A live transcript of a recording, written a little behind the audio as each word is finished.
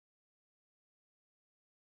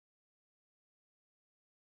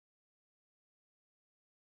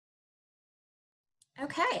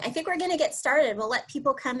Okay, I think we're going to get started. We'll let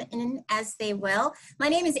people come in as they will. My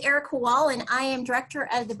name is Erica Wall, and I am director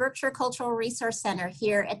of the Berkshire Cultural Resource Center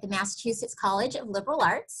here at the Massachusetts College of Liberal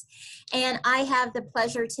Arts. And I have the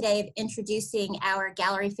pleasure today of introducing our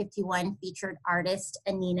Gallery 51 featured artist,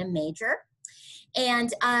 Anina Major.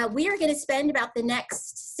 And we are going to spend about the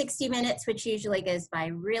next 60 minutes, which usually goes by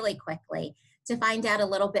really quickly, to find out a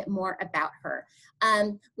little bit more about her.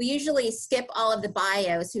 We usually skip all of the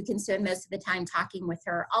bios, who can spend most of the time talking with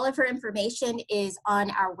her. All of her information is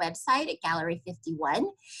on our website at Gallery 51.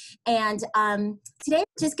 And today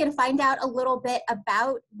we're just going to find out a little bit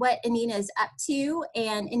about what Anina is up to.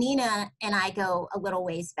 And Anina and I go a little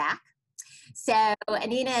ways back. So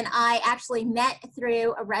Anina and I actually met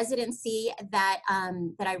through a residency that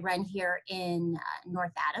I run here in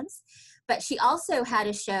North Adams, but she also had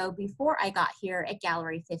a show before I got here at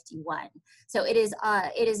Gallery 51. So it is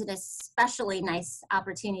an especially nice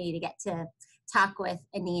opportunity to get to talk with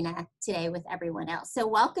Anina today with everyone else. So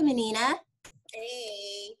welcome, Anina.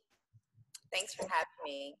 Hey, thanks for having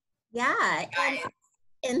me. Yeah,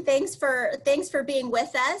 and thanks for being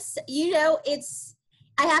with us. You know,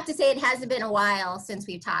 I have to say it hasn't been a while since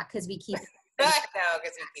we've talked because we keep.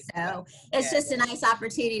 So it's just a nice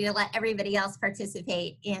opportunity to let everybody else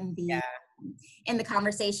participate in the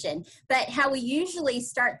conversation. But how we usually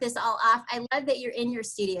start this all off, I love that you're in your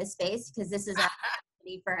studio space because this is our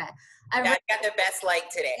opportunity for I got the best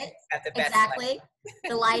light today. Exactly.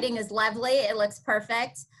 The lighting is lovely. It looks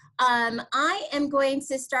perfect. I am going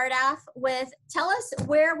to start off with, tell us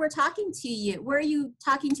where we're talking to you. Where are you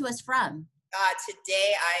talking to us from?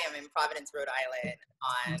 Today I am in Providence, Rhode Island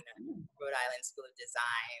on Rhode Island School of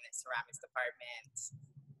Design, Ceramics Department,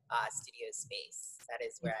 studio space. That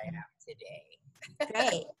is where I am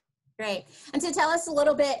today. Great. And so tell us a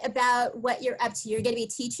little bit about what you're up to. You're going to be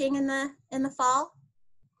teaching in the fall?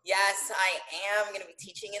 Yes, I am going to be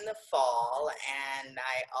teaching in the fall, and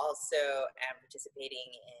I also am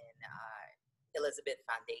participating in Elizabeth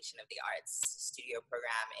Foundation of the Arts studio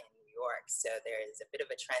program in New York. So there's a bit of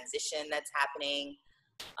a transition that's happening.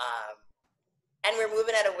 And we're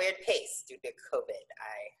moving at a weird pace due to COVID.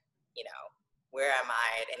 Where am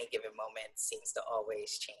I at any given moment seems to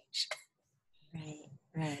always change.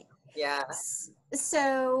 Right. Yeah.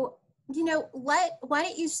 So, why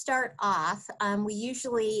don't you start off? We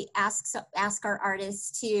usually ask our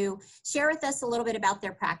artists to share with us a little bit about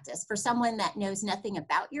their practice. For someone that knows nothing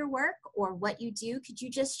about your work or what you do, could you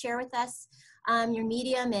just share with us your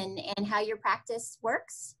medium and how your practice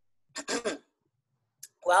works?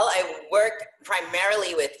 Well, I work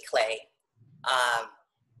primarily with clay,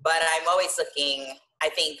 but I'm always looking, I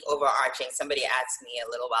think, overarching. Somebody asked me a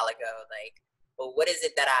little while ago, like, well, what is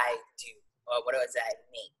it that I do? Or what is it I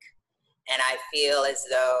make? And I feel as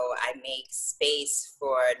though I make space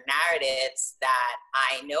for narratives that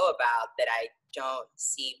I know about that I don't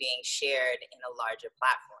see being shared in a larger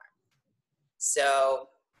platform. So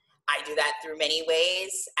I do that through many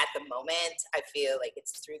ways. At the moment, I feel like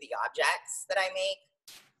it's through the objects that I make,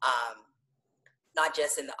 not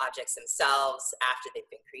just in the objects themselves after they've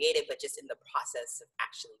been created, but just in the process of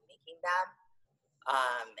actually making them.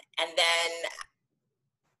 And then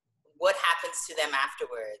what happens to them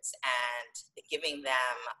afterwards and giving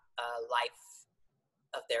them a life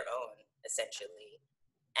of their own, essentially.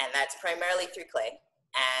 And that's primarily through clay.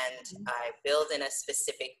 And I build in a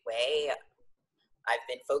specific way. I've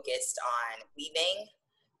been focused on weaving,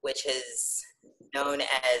 which is known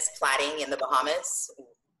as plaiting in the Bahamas.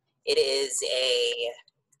 It is a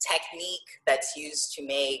technique that's used to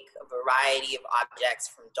make a variety of objects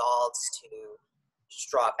from dolls to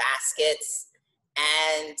straw baskets.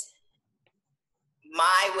 And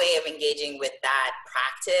my way of engaging with that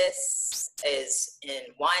practice is,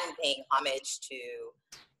 in one, paying homage to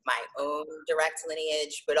my own direct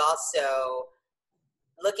lineage, but also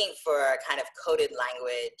looking for a kind of coded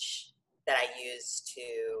language that I use to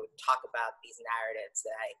talk about these narratives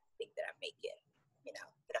that I think that I'm making,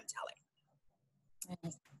 that I'm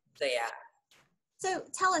telling. So, yeah. So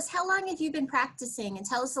tell us, how long have you been practicing? And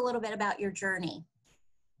tell us a little bit about your journey.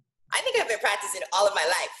 I think I've been practicing all of my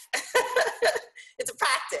life. It's a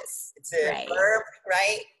practice. It's a verb,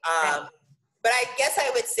 right? But I guess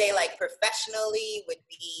I would say, like, professionally would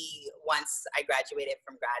be once I graduated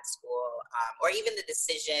from grad school, or even the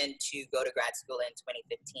decision to go to grad school in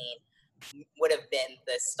 2015 would have been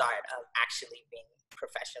the start of actually being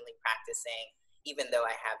professionally practicing, even though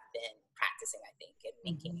I have been practicing, I think, and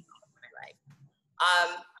making all of my life.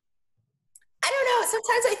 I don't know.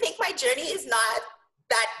 Sometimes I think my journey is not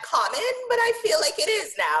that common, but I feel like it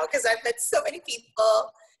is now because I've met so many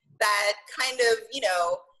people that kind of,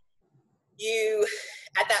 you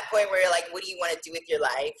at that point where you're like, what do you want to do with your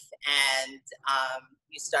life? And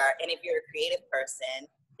you start, and if you're a creative person,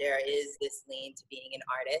 there is this lean to being an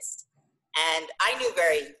artist. And I knew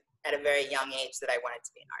at a very young age that I wanted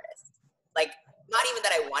to be an artist. Like, not even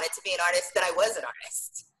that I wanted to be an artist, that I was an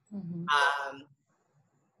artist. Mm-hmm.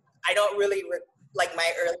 I don't really, like,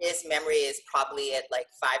 my earliest memory is probably at like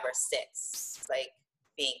 5 or 6, like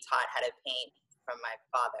being taught how to paint from my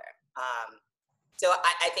father. So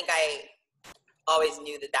I think I always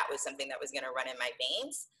knew that that was something that was going to run in my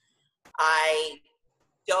veins. I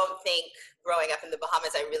don't think growing up in the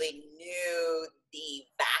Bahamas, I really knew the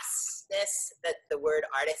vastness that the word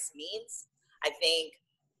artist means. I think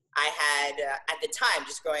I had, at the time,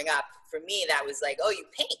 just growing up, for me, that was like, oh, you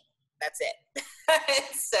paint, that's it.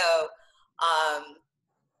 So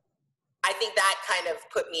I think that kind of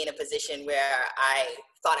put me in a position where I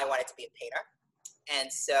thought I wanted to be a painter.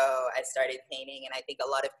 And so I started painting, and I think a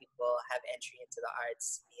lot of people have entry into the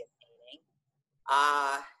arts via painting.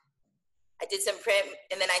 I did some print,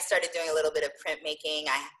 and then I started doing a little bit of printmaking.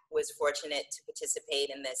 I was fortunate to participate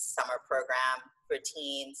in this summer program for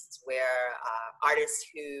teens where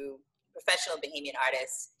professional Bahamian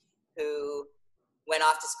artists who went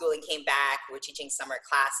off to school and came back were teaching summer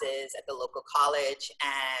classes at the local college.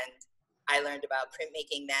 And I learned about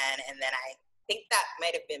printmaking then, and then I think that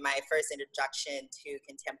might have been my first introduction to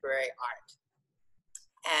contemporary art.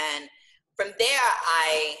 And from there,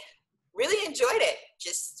 I really enjoyed it,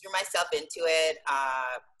 just threw myself into it.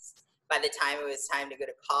 By the time it was time to go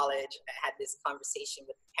to college, I had this conversation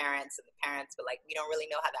with the parents, and the parents were like, we don't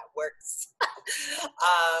really know how that works.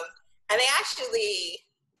 And they actually,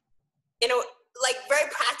 like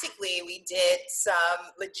very practically, we did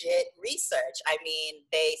some legit research. I mean,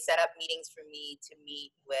 they set up meetings for me to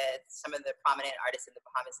meet with some of the prominent artists in the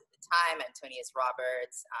Bahamas at the time, Antonius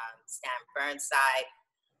Roberts, Stan Burnside.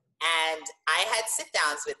 And I had sit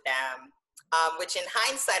downs with them, which in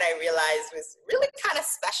hindsight I realized was really kind of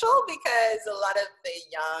special because a lot of the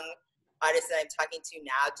young artists that I'm talking to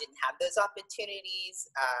now didn't have those opportunities.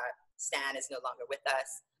 Stan is no longer with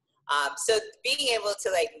us. So being able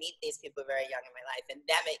to like meet these people very young in my life, and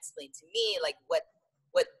them explain to me like what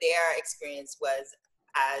their experience was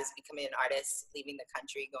as becoming an artist, leaving the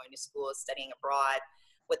country, going to school, studying abroad,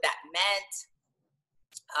 what that meant,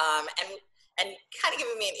 and kind of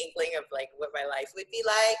giving me an inkling of like what my life would be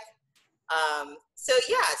like. So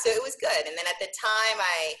it was good. And then at the time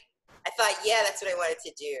I thought, yeah, that's what I wanted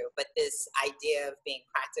to do. But this idea of being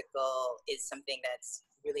practical is something that's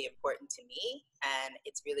really important to me. And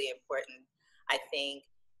it's really important, I think,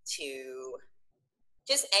 to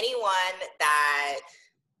just anyone that,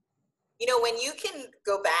 when you can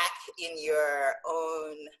go back in your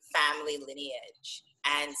own family lineage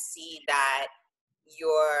and see that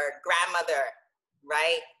your grandmother,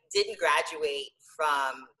 right, didn't graduate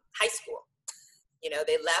from high school.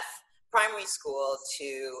 They left primary school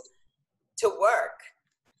to work.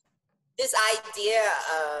 This idea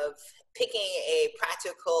of picking a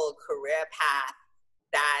practical career path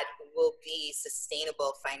that will be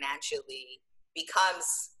sustainable financially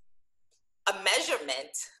becomes a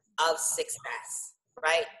measurement of success,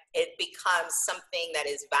 right? It becomes something that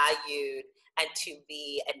is valued and to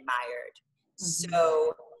be admired. Mm-hmm.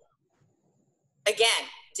 So again,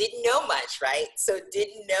 didn't know much, right? So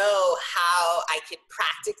didn't know how I could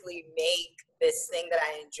practically make this thing that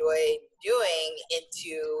I enjoyed doing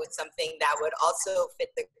into something that would also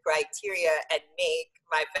fit the criteria and make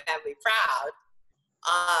my family proud.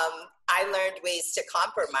 I learned ways to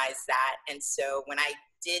compromise that. And so when I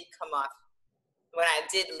did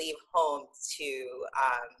leave home to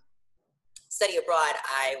study abroad,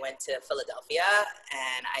 I went to Philadelphia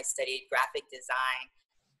and I studied graphic design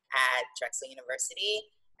at Drexel University.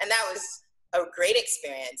 And that was a great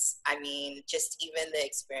experience. I mean, just even the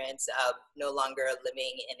experience of no longer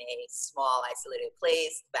living in a small, isolated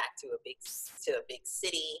place, back to a big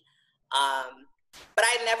city. But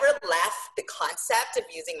I never left the concept of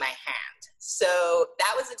using my hand. So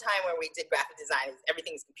that was the time where we did graphic design.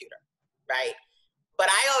 Everything's computer, right? But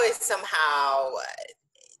I always somehow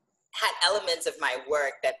had elements of my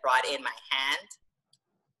work that brought in my hand.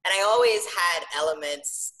 And I always had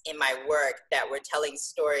elements in my work that were telling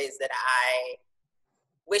stories that I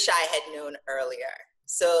wish I had known earlier.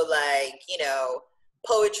 So like,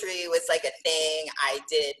 poetry was like a thing. I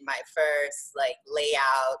did my first like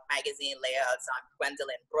magazine layouts on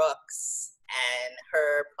Gwendolyn Brooks and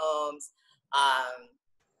her poems.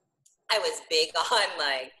 I was big on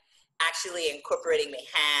like actually incorporating my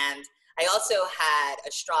hand. I also had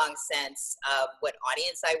a strong sense of what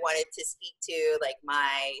audience I wanted to speak to. Like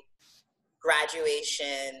my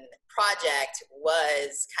graduation project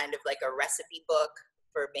was kind of like a recipe book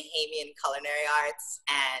for Bahamian culinary arts,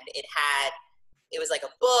 and it was like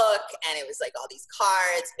a book, and it was like all these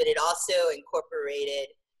cards, but it also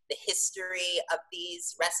incorporated the history of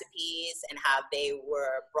these recipes and how they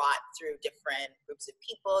were brought through different groups of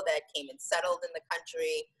people that came and settled in the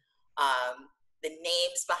country. The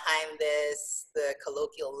names behind this, the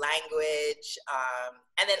colloquial language,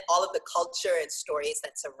 and then all of the culture and stories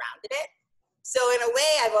that surrounded it. So in a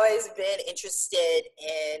way, I've always been interested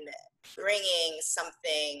in bringing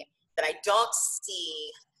something that I don't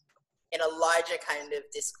see in a larger kind of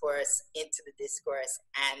discourse into the discourse,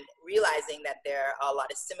 and realizing that there are a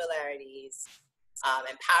lot of similarities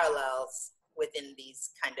and parallels within these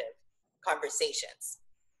kind of conversations.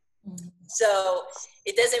 So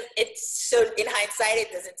so in hindsight,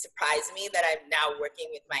 it doesn't surprise me that I'm now working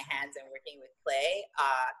with my hands and working with clay.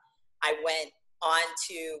 I went on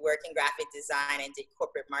to work in graphic design and did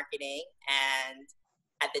corporate marketing. And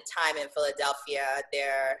at the time in Philadelphia,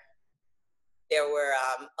 there were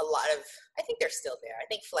a lot of, I think they're still there. I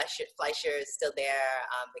think Fleischer is still there.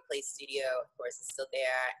 The Clay Studio, of course, is still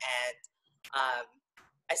there. And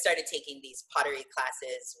I started taking these pottery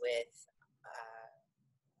classes with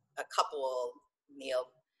a couple, Neil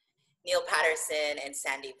Patterson and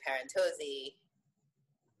Sandy Parentozzi.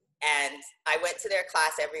 And I went to their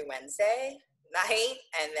class every Wednesday night,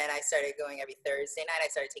 and then I started going every Thursday night.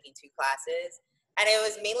 I started taking 2 classes. And it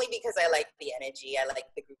was mainly because I liked the energy. I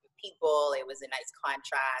liked the group of people. It was a nice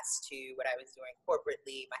contrast to what I was doing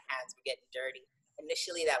corporately. My hands were getting dirty.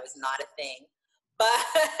 Initially, that was not a thing, but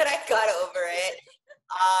I got over it.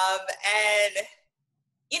 And,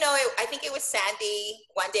 you know, I think it was Sandy.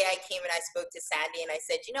 One day I came and I spoke to Sandy and I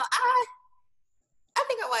said, you know, I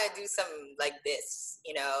think I want to do something like this,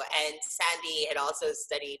 you know. And Sandy had also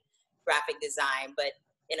studied graphic design, but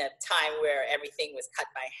in a time where everything was cut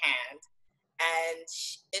by hand.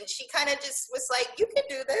 And she kind of just was like, you can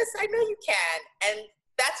do this. I know you can. And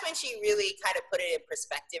that's when she really kind of put it in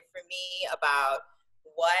perspective for me about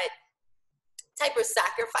what type of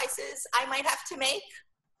sacrifices I might have to make.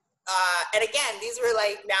 And again, these were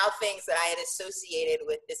like now things that I had associated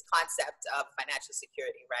with this concept of financial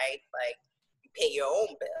security, right? Like, you pay your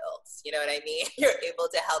own bills, you know what I mean? You're able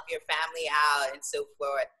to help your family out and so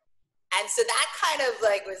forth. And so that kind of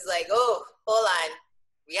like was like, oh, hold on.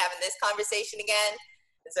 We having this conversation again?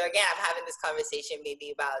 And so again, I'm having this conversation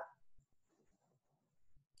maybe about,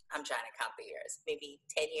 I'm trying to count the years, maybe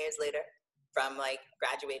 10 years later from like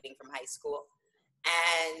graduating from high school.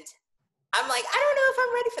 And I'm like, I don't know if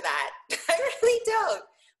I'm ready for that. I really don't.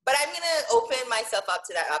 But I'm going to open myself up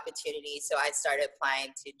to that opportunity. So I started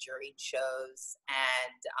applying to juried shows.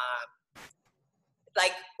 And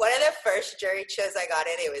like one of the first juried shows I got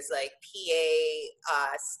in, it was like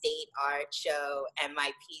PA state art show. And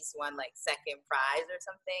my piece won like second prize or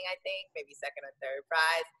something, I think, maybe second or third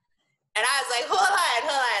prize. And I was like, hold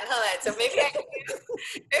on. So maybe I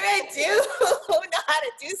do know how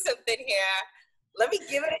to do something here. Let me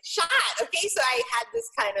give it a shot. Okay, so I had this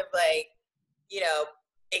kind of like, you know,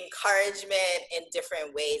 encouragement in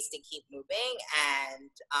different ways to keep moving.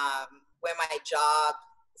 And when my job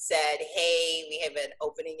said, hey, we have an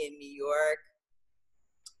opening in New York,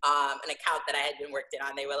 an account that I had been working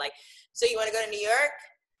on, they were like, so you want to go to New York?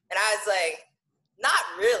 And I was like, not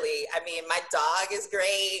really. I mean, my dog is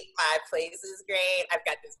great. My place is great. I've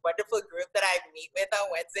got this wonderful group that I meet with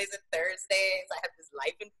on Wednesdays and Thursdays. I have this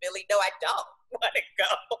life in Philly. No, I don't want to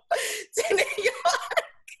go to New York.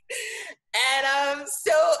 And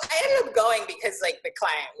so I ended up going because like the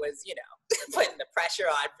client was, you know, putting the pressure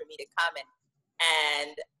on for me to come.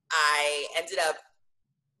 And I ended up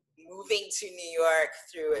moving to New York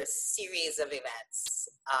through a series of events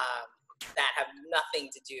that have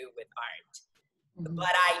nothing to do with art. Mm-hmm.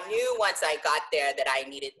 But I knew once I got there that I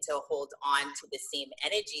needed to hold on to the same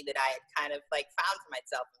energy that I had kind of like found for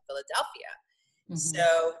myself in Philadelphia. Mm-hmm.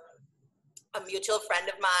 So a mutual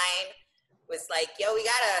friend of mine was like, yo,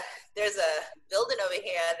 there's a building over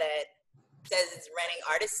here that says it's renting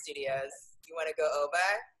artist studios. You want to go over?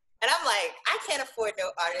 And I'm like, I can't afford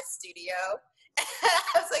no artist studio.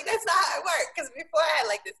 I was like, that's not how it works. Because before I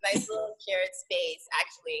had like this nice little shared space.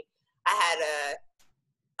 Actually, I had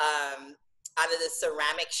out of the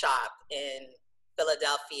ceramic shop in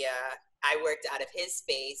Philadelphia, I worked out of his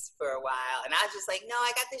space for a while. And I was just like, no,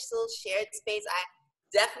 I got this little shared space. I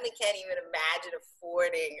definitely can't even imagine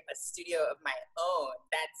affording a studio of my own.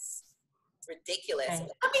 That's ridiculous.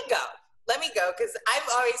 Right. Let me go, because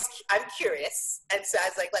I'm curious. And so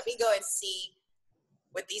I was like, let me go and see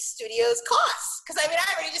what these studios cost. Because I mean, I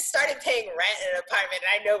already just started paying rent in an apartment,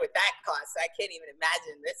 and I know what that costs. So I can't even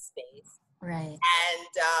imagine this space. Right.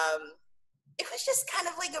 And it was just kind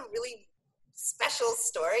of like a really special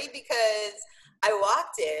story because I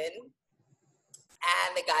walked in and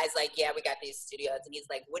the guy's like, yeah, we got these studios. And he's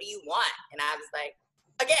like, what do you want? And I was like,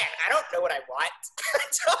 again, I don't know what I want. I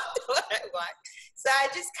don't know what I want. So I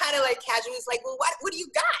just kind of like casually was like, well, what do you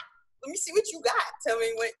got? Let me see what you got. Tell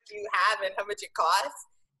me what you have and how much it costs.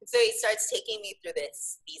 And so he starts taking me through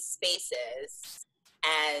these spaces.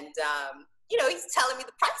 And, he's telling me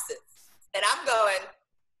the prices. And I'm going,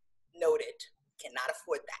 noted, cannot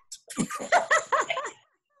afford that.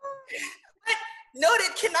 But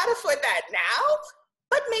noted, cannot afford that now,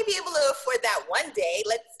 but may be able to afford that one day.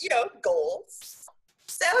 Let's, goals.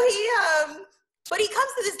 So but he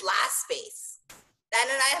comes to this last space. And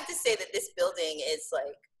then I have to say that this building is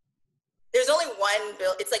like, there's only one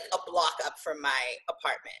it's like a block up from my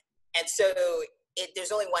apartment. And so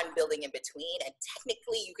there's only one building in between. And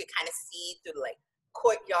technically you could kind of see through the like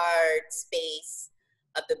courtyard space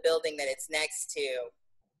of the building that it's next to.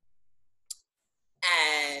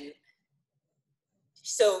 And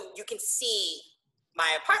so you can see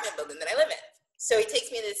my apartment building that I live in. So he takes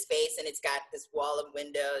me into this space and it's got this wall of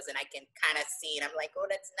windows and I can kind of see, and I'm like, oh,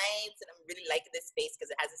 that's nice. And I'm really liking this space because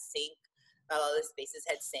it has a sink. All the spaces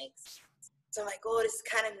had sinks. So I'm like, oh, this is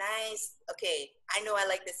kind of nice. Okay, I know I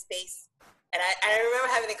like this space. And I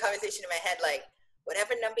remember having a conversation in my head, like,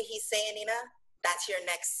 whatever number he's saying, Anina, that's your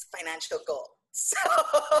next financial goal. So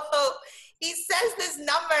he says this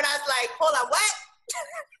number and I was like, hold on, what?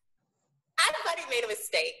 I thought he made a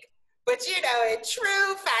mistake. But, in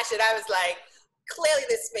true fashion, I was like, clearly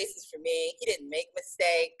this space is for me. He didn't make a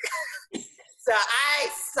mistake. So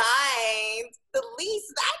I signed the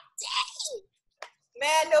lease that day.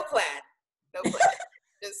 Man, no plan. No plan.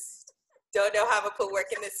 Just don't know how I'm going to put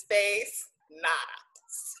work in this space. Nada.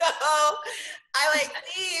 So I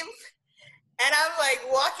leave and I'm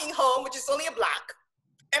walking home, which is only a block.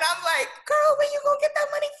 And I'm like, girl, where you going to get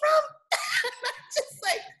that money from? I'm just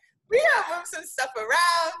we gotta move some stuff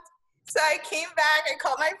around. So I came back, I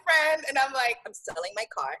called my friend, and I'm like, I'm selling my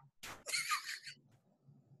car.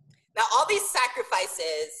 Now, all these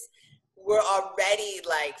sacrifices were already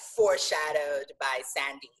foreshadowed by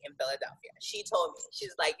Sandy in Philadelphia. She told me, she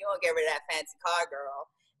was like, you're gonna get rid of that fancy car, girl,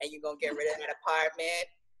 and you're gonna get rid of that apartment,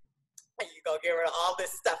 and you're gonna get rid of all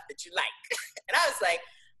this stuff that you like. And I was like,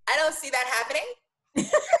 I don't see that happening,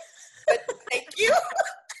 but thank you.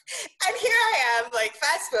 And here I am,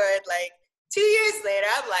 fast forward, 2 years later,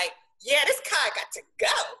 I'm like, yeah, this car got to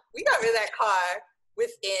go. We got rid of that car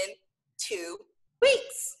within 2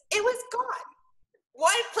 weeks. It was gone.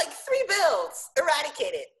 3 bills,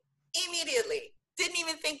 eradicated immediately. Didn't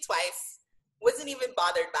even think twice. Wasn't even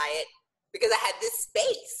bothered by it because I had this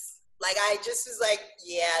space. I just was like,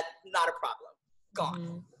 yeah, not a problem.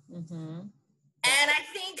 Gone. Mm-hmm. And I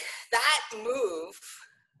think that move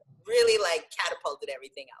really catapulted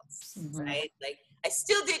everything else, right? I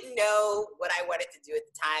still didn't know what I wanted to do at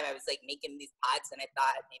the time. I was making these pots and I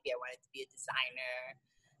thought maybe I wanted to be a designer.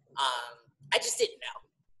 I just didn't know.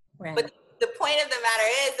 Right. But the point of the matter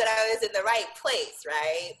is that I was in the right place,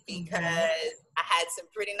 right? Because I had some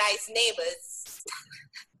pretty nice neighbors.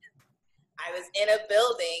 I was in a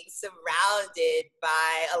building surrounded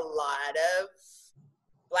by a lot of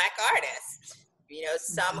Black artists.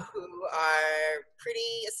 Some who are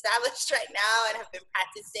pretty established right now and have been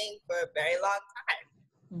practicing for a very long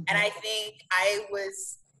time. And I think I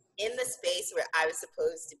was in the space where I was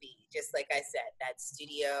supposed to be. Just like I said, that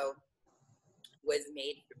studio was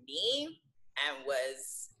made for me and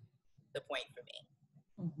was the point for me.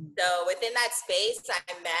 So within that space,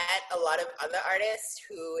 I met a lot of other artists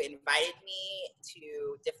who invited me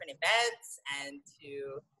to different events and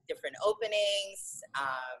to different openings.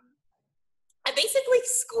 And basically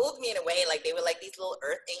schooled me in a way, they were these little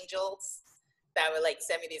earth angels that would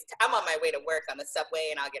send me these. I'm on my way to work on the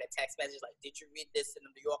subway and I'll get a text message did you read this in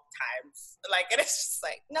the New York Times? And it's just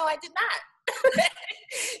no, I did not.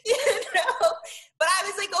 But I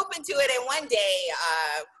was open to it. And one day,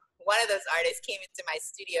 one of those artists came into my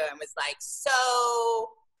studio and was so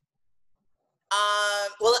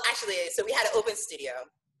we had an open studio.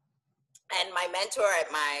 And my mentor at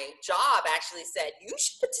my job actually said, you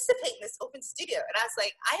should participate in this open studio. And I was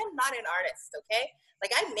like, I am not an artist, okay?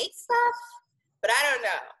 I make stuff, but I don't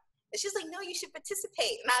know. And she's like, no, you should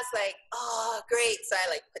participate. And I was like, oh, great. So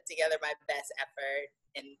I put together my best effort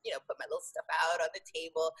and, put my little stuff out on the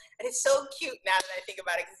table. And it's so cute now that I think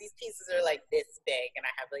about it because these pieces are this big. And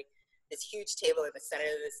I have this huge table in the center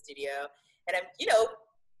of the studio. And I'm,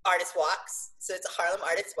 artist walks. So it's a Harlem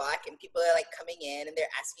artist walk and people are coming in and they're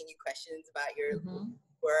asking you questions about your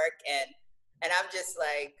work. And I'm just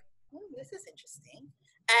this is interesting.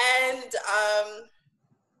 And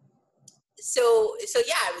so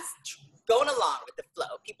yeah, I was going along with the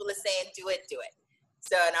flow. People are saying, do it, do it.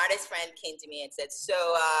 So an artist friend came to me and said, so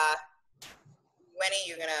when are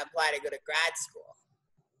you going to apply to go to grad school?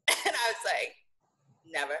 And I was like,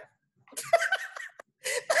 never.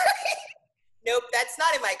 Nope, that's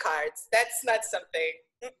not in my cards. That's not something.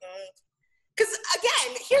 Because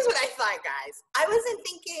again, here's what I thought, guys. I wasn't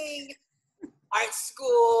thinking art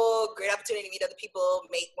school, great opportunity to meet other people,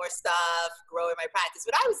 make more stuff, grow in my practice.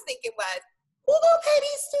 What I was thinking was, who gonna pay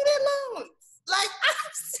these student loans? Like,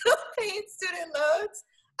 I'm still paying student loans.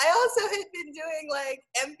 I also had been doing like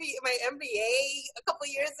my MBA a couple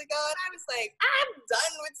years ago, and I was like, I'm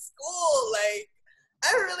done with school. Like,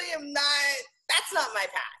 I really am not, that's not my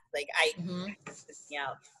path. Like,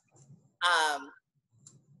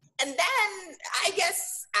 and then I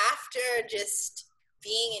guess after just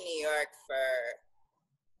being in New York for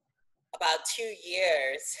about 2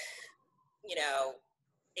 years, you know,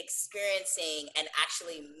 experiencing and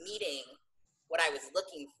actually meeting what I was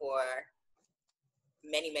looking for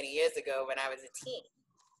many, many years ago when I was a teen,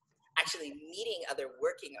 actually meeting other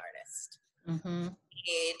working artists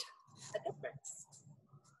made a difference.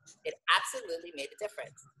 It absolutely made a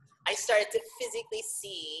difference. I started to physically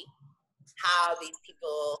see how these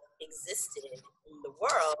people existed in the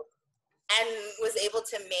world and was able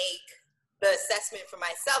to make the assessment for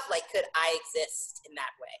myself, like, could I exist in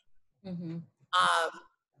that way?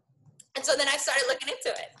 And so then I started looking into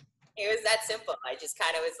it. It was that simple. I just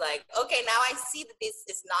kind of was like, okay, now I see that this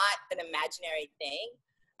is not an imaginary thing.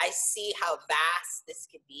 I see how vast this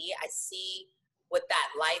could be. I see what that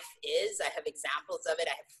life is. I have examples of it.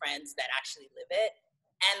 I have friends that actually live it.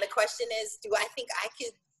 And the question is, do I think I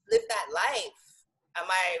could live that life? Am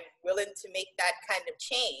I willing to make that kind of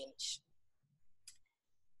change?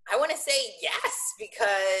 I want to say yes,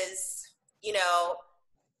 because, you know,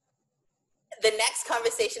 the next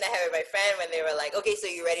conversation I had with my friend when they were like, okay, so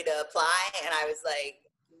you ready to apply? And I was like,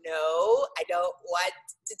 no, I don't want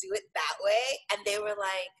to do it that way. And they were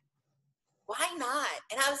like, why not?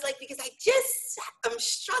 And I was like, because I'm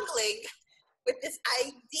struggling with this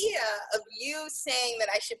idea of you saying that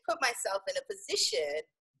I should put myself in a position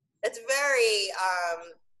that's very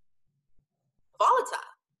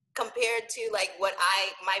volatile compared to like what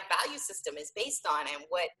my value system is based on and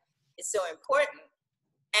what is so important.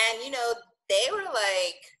 And, you know, they were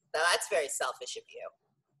like, well, that's very selfish of you.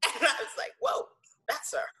 And I was like, whoa,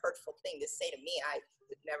 that's a hurtful thing to say to me. I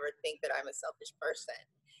would never think that I'm a selfish person.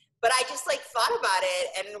 But I just like thought about it.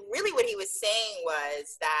 And really what he was saying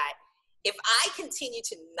was that if I continue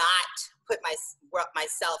to not put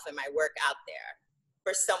myself and my work out there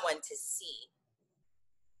for someone to see,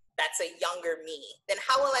 that's a younger me, then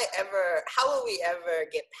how will we ever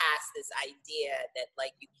get past this idea that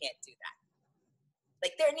like you can't do that?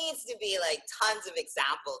 Like there needs to be like tons of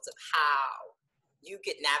examples of how you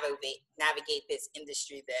could navigate this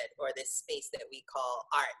industry or this space that we call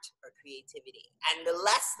art or creativity. And the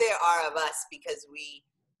less there are of us because we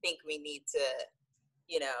think we need to,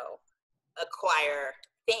 you know, acquire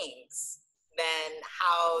things, then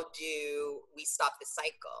how do we stop the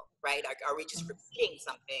cycle, right? Are we just repeating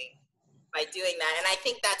something by doing that? And I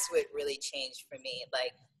think that's what really changed for me.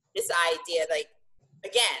 Like this idea, like,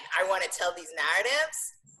 again, I want to tell these narratives,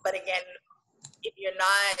 but again, if you're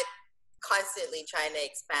not constantly trying to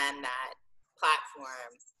expand that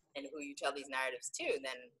platform and who you tell these narratives to,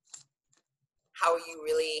 then how are you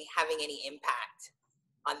really having any impact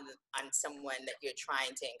on someone that you're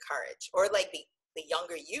trying to encourage? Or like the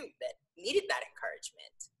younger you that needed that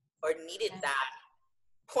encouragement or needed that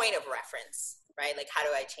point of reference, right? Like, how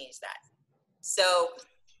do I change that? So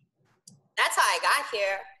that's how I got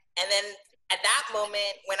here. And then at that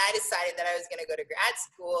moment, when I decided that I was going to go to grad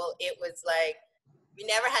school, it was like, we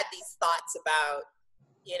never had these thoughts about,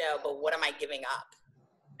 you know, but what am I giving up?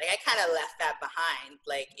 Like, I kind of left that behind.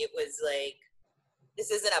 Like, it was like,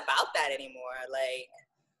 this isn't about that anymore. Like,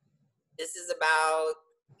 this is about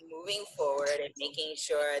moving forward and making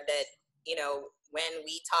sure that, you know, when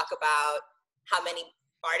we talk about how many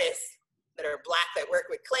artists that are Black that work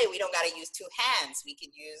with clay, we don't got to use two hands. We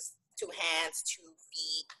could use 2 hands, 2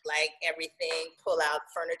 feet, like everything, pull out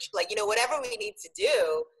furniture, like, you know, whatever we need to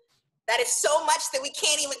do, that is so much that we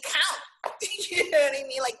can't even count. You know what I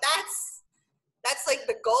mean? Like that's like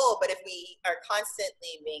the goal. But if we are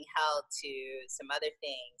constantly being held to some other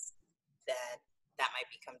things, then that might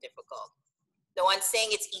become difficult. No one's saying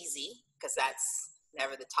it's easy, because that's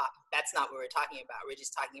never that's not what we're talking about. We're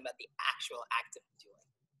just talking about the actual act of doing.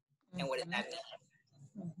 And what does that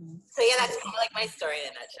mean? So yeah, that's kind of like my story in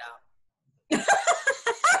a nutshell.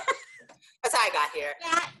 That's how I got here.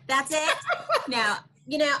 That's it. Now,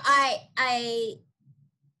 you know,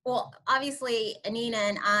 well, obviously Anina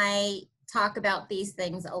and I talk about these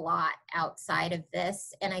things a lot outside of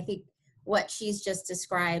this. And I think what she's just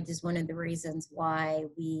described is one of the reasons why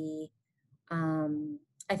we,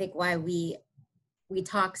 I think why we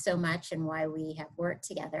talk so much and why we have worked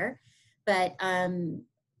together. But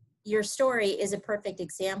your story is a perfect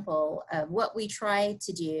example of what we try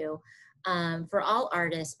to do for all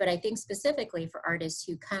artists, but I think specifically for artists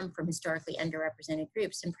who come from historically underrepresented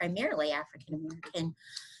groups, and primarily African American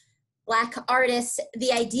Black artists.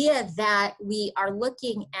 The idea that we are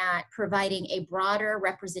looking at providing a broader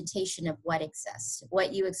representation of what exists,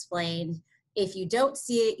 what you explained. If you don't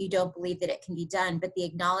see it, you don't believe that it can be done, but the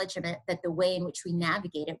acknowledgement that the way in which we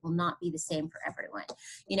navigate it will not be the same for everyone.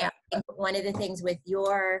 You know, one of the things with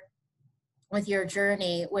your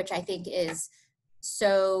journey, which I think is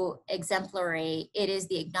so exemplary, it is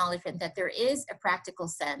the acknowledgement that there is a practical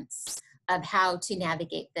sense of how to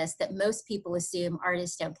navigate this that most people assume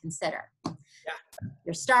artists don't consider. Yeah.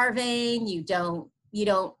 You're starving, you don't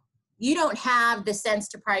have the sense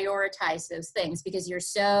to prioritize those things because you're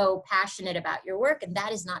so passionate about your work, and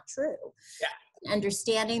that is not true. Yeah.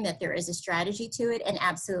 Understanding that there is a strategy to it, and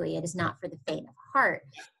absolutely it is not for the faint of heart.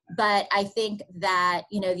 But I think that,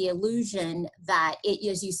 you know, the illusion that it,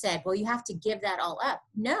 as you said, well, you have to give that all up.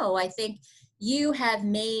 No, I think you have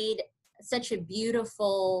made such a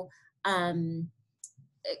beautiful kind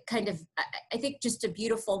of, I think just a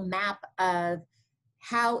beautiful map of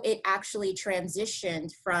how it actually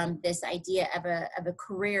transitioned from this idea of a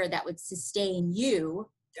career that would sustain you.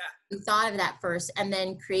 Yeah. You thought of that first, and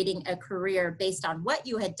then creating a career based on what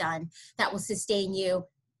you had done that will sustain you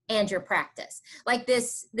and your practice. Like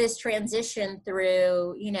this transition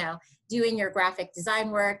through, you know, doing your graphic design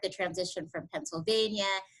work, the transition from Pennsylvania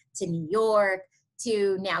to New York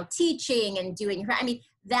to now teaching and doing, I mean,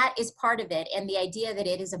 that is part of it. And the idea that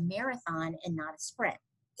it is a marathon and not a sprint.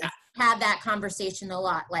 Yeah. Have that conversation a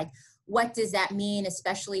lot. Like, what does that mean,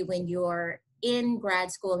 especially when you're in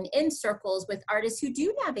grad school and in circles with artists who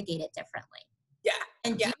do navigate it differently? Yeah.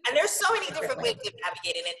 And there's so many different ways of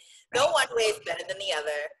navigating it. No one way is better than the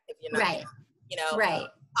other, if you're not, right. You know. Right.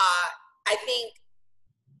 I think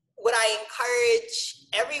what I encourage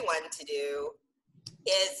everyone to do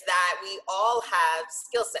is that we all have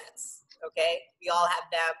skill sets, okay? We all have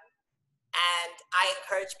them. And I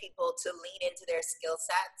encourage people to lean into their skill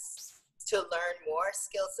sets, to learn more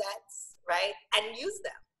skill sets, right? And use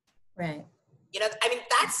them. Right. You know, I mean,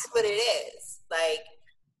 that's what it is. Like,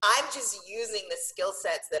 I'm just using the skill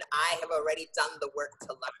sets that I have already done the work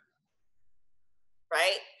to learn,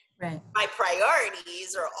 right? Right. My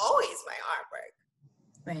priorities are always my artwork.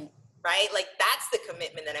 Right. Right? Like, that's the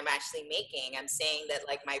commitment that I'm actually making. I'm saying that,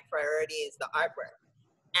 like, my priority is the artwork.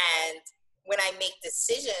 And when I make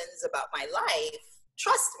decisions about my life,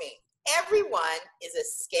 trust me, everyone is a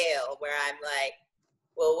scale where I'm like,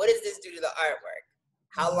 well, what does this do to the artwork?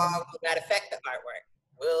 How long will that affect the artwork?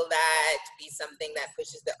 Will that be something that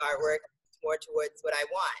pushes the artwork more towards what I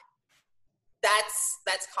want?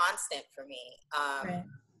 That's constant for me. Right.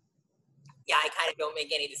 Yeah, I kind of don't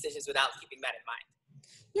make any decisions without keeping that in mind.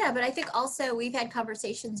 Yeah, but I think also we've had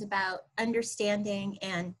conversations about understanding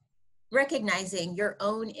and recognizing your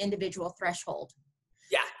own individual threshold.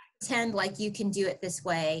 Yeah. Pretend like you can do it this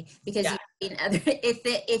way because you've seen other,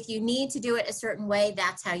 if you need to do it a certain way,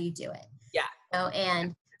 that's how you do it. Yeah. You know,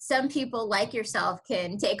 and some people like yourself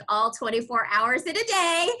can take all 24 hours in a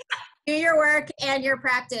day, do your work and your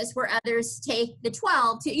practice, where others take the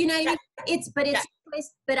 12 to, you know,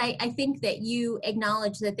 but I think that you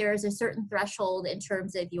acknowledge that there is a certain threshold in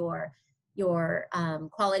terms of your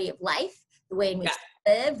quality of life, the way in which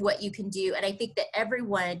you live, what you can do. And I think that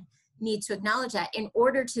everyone needs to acknowledge that in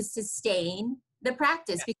order to sustain the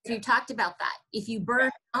practice, because you talked about that. If you burn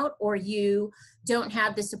out, or you don't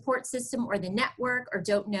have the support system or the network, or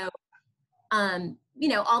don't know, you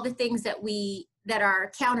know, all the things that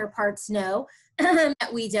our counterparts know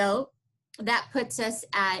that we don't, that puts us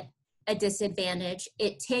at a disadvantage.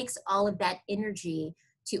 It takes all of that energy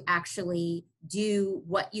to actually do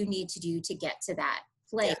what you need to do to get to that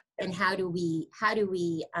place. And how do we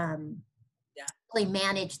really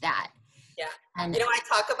manage that? Yeah. And, you know, I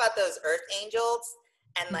talk about those earth angels,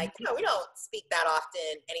 and like, you know, we don't speak that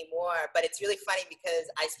often anymore, but it's really funny because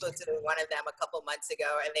I spoke to one of them a couple months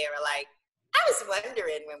ago, and they were like, I was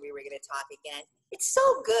wondering when we were going to talk again. It's so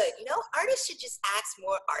good. You know, artists should just ask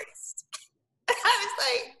more artists. I was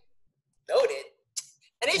like, noted.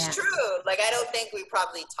 And it's true. Like, I don't think we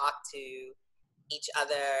probably talk to each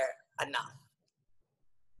other enough.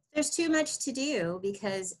 There's too much to do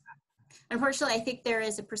because, unfortunately, I think there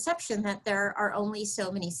is a perception that there are only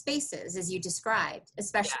so many spaces, as you described,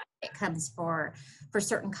 especially when it comes for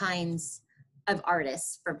certain kinds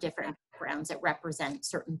artists from different backgrounds that represent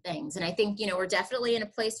certain things. And I think, you know, we're definitely in a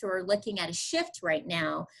place where we're looking at a shift right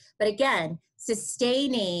now, but again,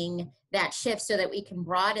 sustaining that shift so that we can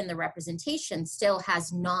broaden the representation still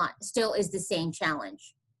is the same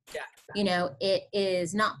challenge. Yeah. You know, it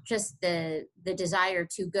is not just the desire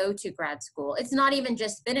to go to grad school. It's not even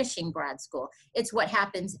just finishing grad school. It's what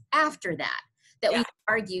happens after that we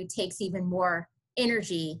argue takes even more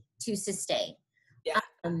energy to sustain. Yeah.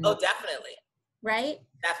 Oh, definitely. Right?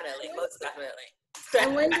 Definitely. Most definitely. I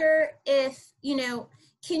wonder if, you know,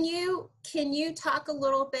 can you talk a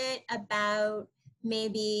little bit about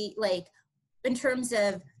maybe like in terms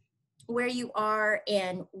of where you are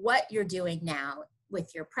and what you're doing now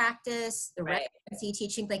with your practice, the residency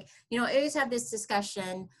teaching, like, you know, I always have this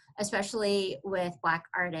discussion, especially with Black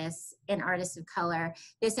artists and artists of color,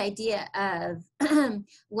 this idea of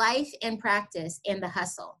life and practice and the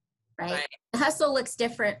hustle, right? The hustle looks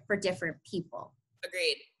different for different people.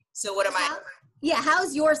 Agreed. So what am I? Yeah,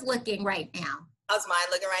 how's yours looking right now? How's mine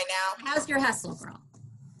looking right now? How's your hustle, girl?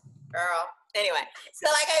 Girl. Anyway, so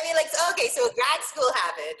like, I mean, like, okay, so grad school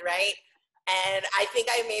happened, right? And I think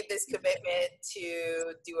I made this commitment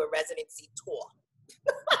to do a residency tour,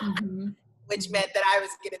 which meant that I was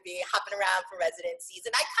going to be hopping around for residencies.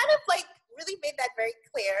 And I kind of like really made that very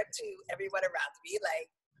clear to everyone around me.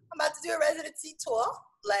 Like, I'm about to do a residency tour.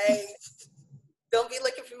 Like, don't be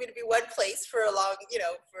looking for me to be one place for a long, you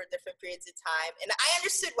know, for different periods of time. And I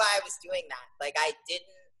understood why I was doing that. Like, I didn't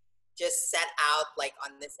just set out like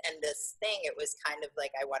on this endless thing. It was kind of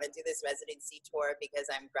like, I want to do this residency tour because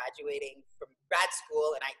I'm graduating from grad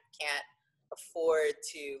school and I can't afford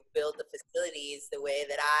to build the facilities the way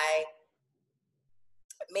that I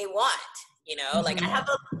may want, you know, like I have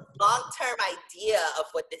a long-term idea of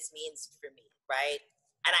what this means for me, right?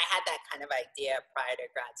 And I had that kind of idea prior to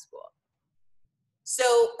grad school. So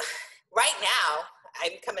right now,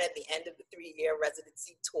 I'm coming at the end of the 3-year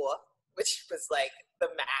residency tour, which was like the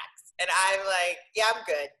max. And I'm like, yeah, I'm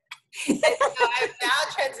good. And so I'm now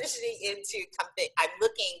transitioning into something, I'm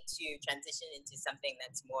looking to transition into something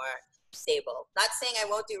that's more stable. Not saying I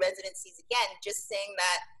won't do residencies again, just saying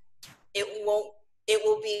that it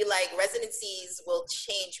will be like residencies will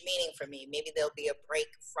change meaning for me. Maybe there'll be a break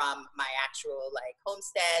from my actual like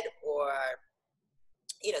homestead or,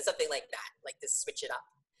 you know, something like that, like to switch it up.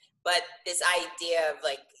 But this idea of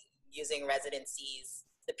like using residencies,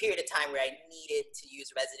 the period of time where I needed to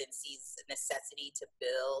use residencies, a necessity to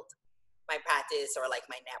build my practice or like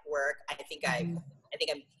my network, I think I'm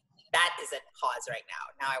that is at pause right now.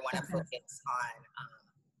 Now I want to focus on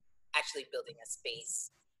actually building a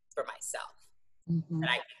space for myself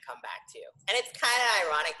that I can come back to. And it's kind of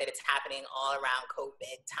ironic that it's happening all around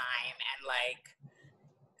COVID time and like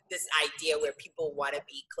this idea where people want to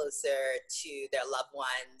be closer to their loved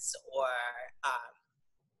ones or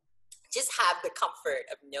just have the comfort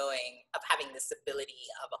of knowing, of having the stability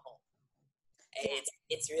of a home. And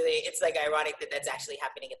it's really, it's like ironic that that's actually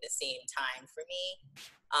happening at the same time for me.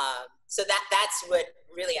 So that's what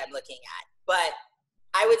really I'm looking at. But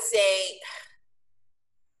I would say,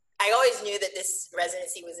 I always knew that this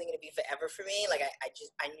residency wasn't going to be forever for me. Like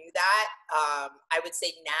I knew that. I would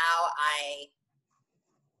say now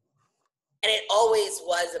and it always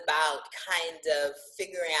was about kind of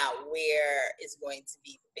figuring out where is going to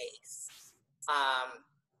be the base.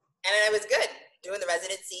 And I was good doing the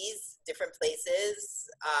residencies, different places.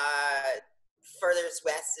 Furthest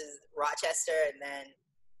west is Rochester, and then,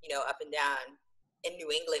 you know, up and down in New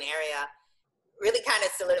England area. Really kind of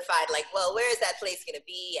solidified, like, well, where is that place going to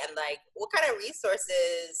be? And like, what kind of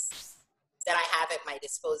resources that I have at my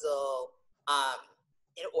disposal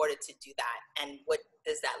in order to do that? And what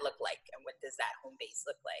does that look like? And what does that home base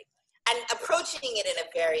look like? And approaching it in a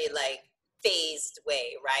very like phased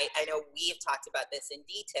way, right? I know we've talked about this in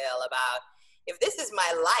detail about if this is my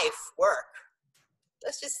life work,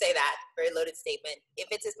 let's just say that, very loaded statement. If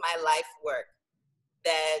it is my life work,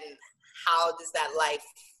 then how does that life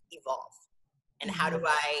evolve? And how do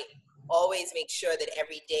I always make sure that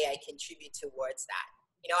every day I contribute towards that?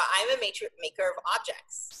 You know, I'm a maker of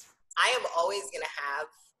objects. I am always going to have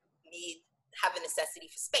a necessity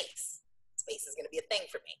for space. Space is going to be a thing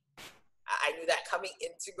for me. I knew that coming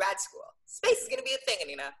into grad school. Space is going to be a thing,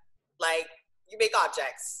 Anina. Like, you make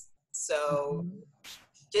objects. So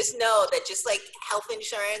just know that just like health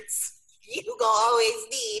insurance, you gonna always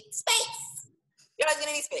need space. You're always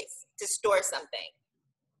going to need space to store something.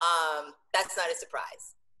 That's not a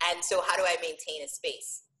surprise. And so how do I maintain a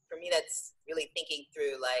space? For me, that's really thinking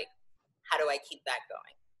through, like, how do I keep that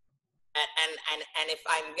going? And if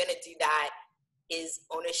I'm going to do that, is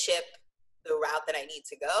ownership the route that I need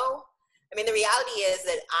to go? I mean, the reality is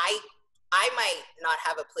that I I might not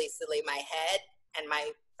have a place to lay my head, and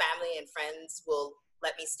my family and friends will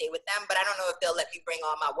let me stay with them, but I don't know if they'll let me bring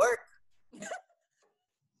all my work.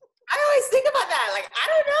 I always think about that. Like, I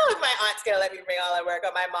don't know if my aunt's gonna let me bring all her work,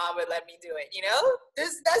 or my mom would let me do it. You know,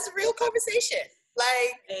 that's a real conversation.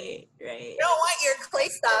 Like, right. you don't want your clay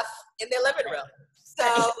stuff in their living room. So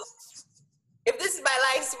if this is my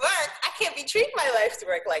life's work, I can't be treating my life's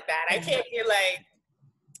work like that. I can't be like,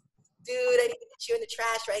 dude, I need to put you in the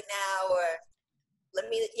trash right now, or let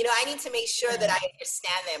me, I need to make sure that I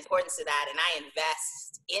understand the importance of that, and I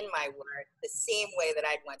invest in my work the same way that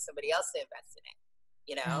I'd want somebody else to invest in it.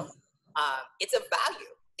 It's a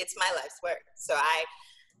value. It's my life's work. So I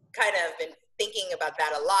kind of been thinking about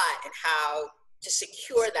that a lot, and how to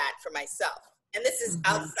secure that for myself. And this is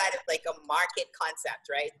outside of like a market concept,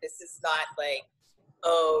 right? This is not like,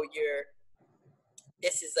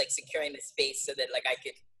 this is like securing the space so that like I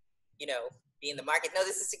could, be in the market. No,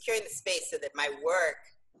 this is securing the space so that my work,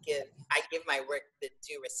 I give my work the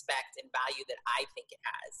due respect and value that I think it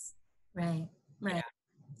has. Right. Yeah.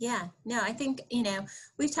 Yeah, no, I think,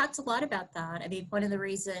 we've talked a lot about that. I mean, one of the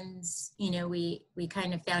reasons, we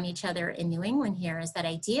kind of found each other in New England here is that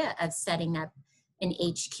idea of setting up an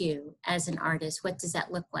HQ as an artist. What does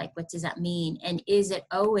that look like? What does that mean? And is it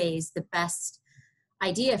always the best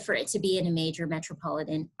idea for it to be in a major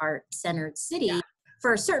metropolitan art-centered city? Yeah.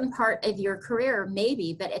 For a certain part of your career,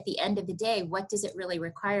 maybe, but at the end of the day, what does it really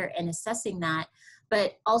require, and assessing that.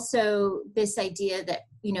 But also this idea that,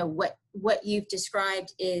 what you've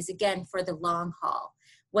described is, again, for the long haul.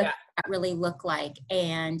 What does that really look like,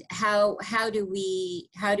 and how do we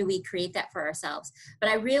create that for ourselves? But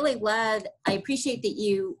I appreciate that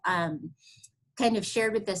you kind of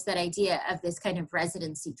shared with us that idea of this kind of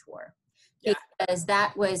residency tour. Yeah. Because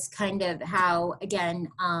that was kind of how, again,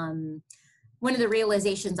 one of the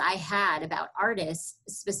realizations I had about artists,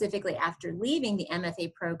 specifically after leaving the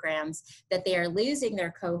MFA programs, that they are losing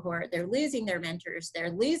their cohort, they're losing their mentors,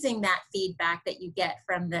 they're losing that feedback that you get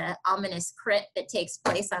from the ominous crit that takes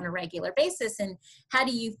place on a regular basis. And how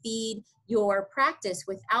do you feed your practice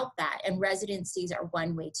without that? And residencies are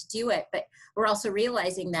one way to do it. But we're also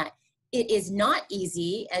realizing that it is not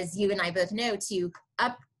easy, as you and I both know, to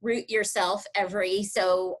uproot yourself every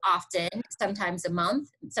so often, sometimes a month,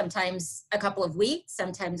 sometimes a couple of weeks,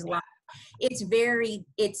 sometimes a lot.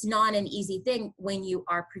 It's not an easy thing when you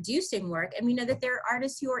are producing work. And we know that there are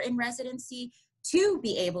artists who are in residency to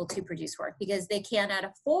be able to produce work because they cannot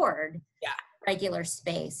afford regular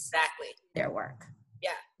space. Exactly. Their work.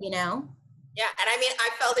 Yeah. Yeah. And I mean, I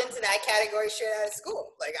fell into that category straight out of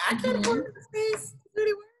school. Like, I can't afford the space to do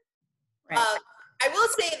any work. Right. I will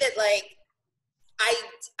say that, like,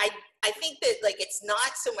 I think that, like, it's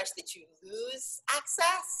not so much that you lose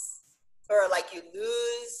access or like you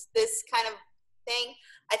lose this kind of thing.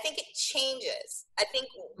 I think it changes. I think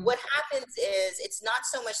what happens is it's not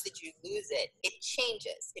so much that you lose it, it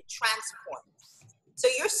changes, it transforms. So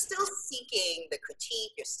you're still seeking the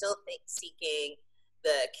critique, you're still seeking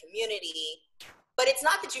the community, but it's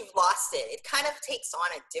not that you've lost it. It kind of takes on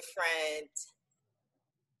a different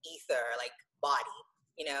ether, like body.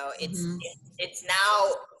 It's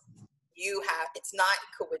now it's not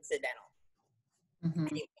coincidental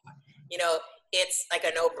anymore. It's like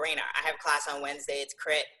a no-brainer. I have class on Wednesday, it's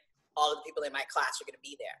crit, all of the people in my class are going to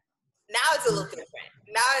be there. Now it's a little different.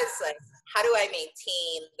 Now it's like, how do I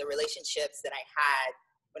maintain the relationships that I had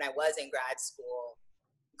when I was in grad school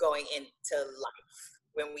going into life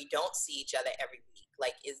when we don't see each other every week?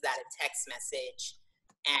 Like, is that a text message?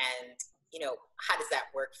 And, how does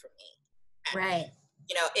that work for me? And, right.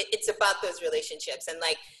 It's about those relationships, and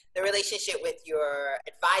like the relationship with your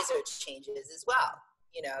advisor changes as well.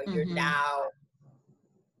 You're now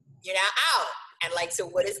out, and like, so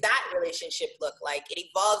what does that relationship look like? It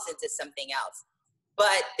evolves into something else.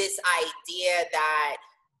 But this idea that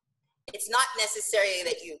it's not necessarily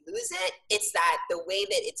that you lose it, it's that the way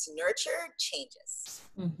that it's nurtured changes,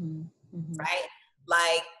 right?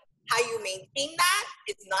 Like, how you maintain that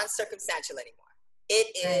is non-circumstantial anymore.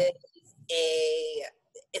 It is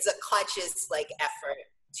it's a conscious like effort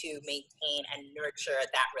to maintain and nurture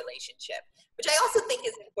that relationship, which I also think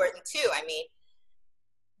is important too. I mean,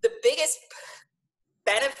 the biggest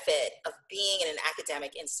benefit of being in an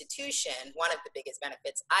academic institution, one of the biggest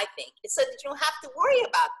benefits I think, is so that you don't have to worry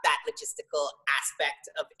about that logistical aspect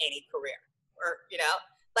of any career, or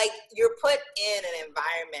like you're put in an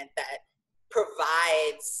environment that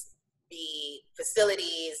provides the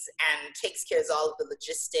facilities and takes care of all of the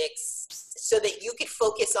logistics so that you could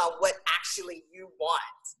focus on what actually you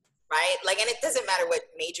want, right? Like, and it doesn't matter what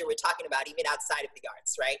major we're talking about, even outside of the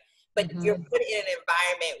arts, right? but you're put in an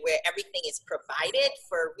environment where everything is provided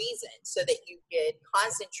for a reason so that you can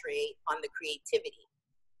concentrate on the creativity,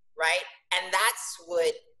 right? And that's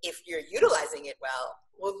what, if you're utilizing it well,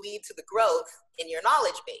 will lead to the growth in your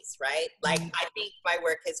knowledge base, right? Like, I think my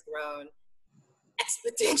work has grown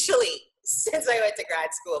exponentially since I went to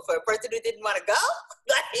grad school. For a person who didn't want to go,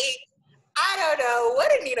 like, I don't know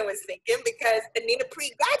what Anina was thinking, because Anina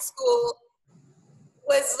pre-grad school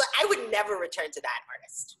was, I would never return to that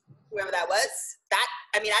artist, whoever that was. That,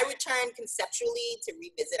 I mean, I returned conceptually to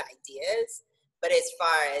revisit ideas, but as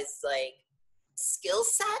far as like skill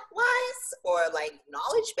set wise, or like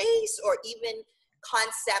knowledge base, or even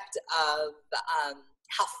concept of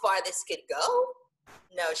how far this could go,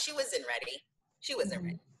 no, she wasn't ready. She wasn't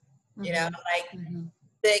ready. You know, like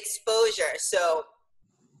the exposure. So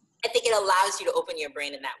I think it allows you to open your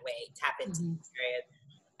brain in that way, tap into these areas.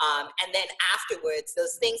 And then afterwards,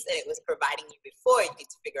 those things that it was providing you before, you get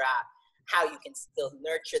to figure out how you can still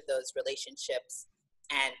nurture those relationships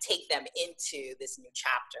and take them into this new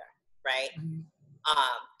chapter, right?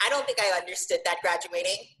 I don't think I understood that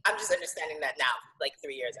graduating. I'm just understanding that now, like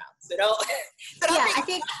 3 years out. So don't. Yeah, I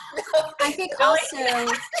think also.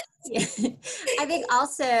 I think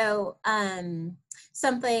also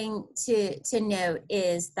something to note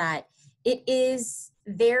is that it is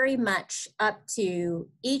very much up to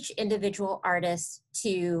each individual artist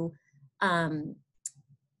to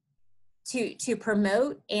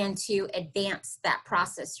promote and to advance that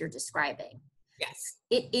process you're describing. Yes.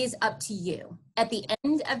 It is up to you. At the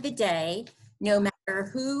end of the day, no matter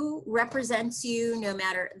who represents you, no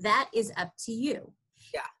matter, that is up to you.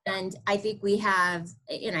 Yeah. And I think we have,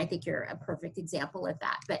 and I think you're a perfect example of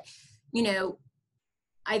that. But, you know,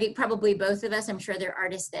 I think probably both of us, I'm sure there are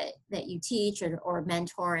artists that you teach or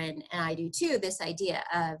mentor, and I do too, this idea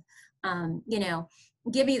of, you know,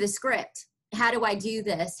 give me the script. How do I do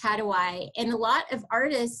this? How do I, and a lot of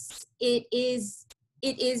artists, it's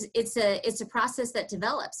a process that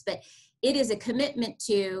develops, but it is a commitment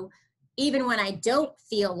to, even when I don't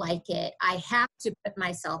feel like it, I have to put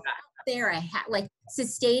myself out there. I have, like,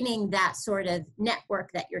 sustaining that sort of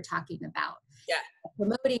network that you're talking about. Yeah.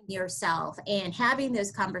 Promoting yourself and having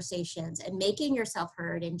those conversations and making yourself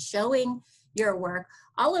heard and showing your work.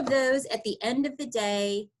 All of those at the end of the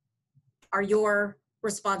day are your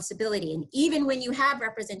responsibility. And even when you have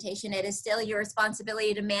representation, it is still your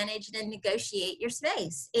responsibility to manage and negotiate your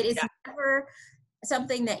space. It is never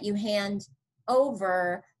something that you hand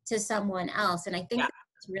over to someone else. And I think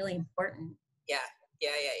that's really important. Yeah.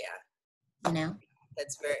 You know?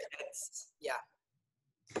 That's yeah.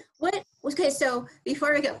 Okay, so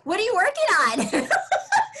before we go, what are you working on?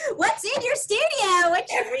 What's in your studio?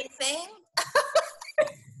 Everything.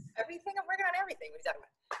 Everything. I'm working on everything. What are you talking about?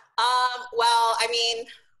 Well, I mean,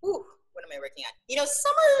 what am I working on? You know,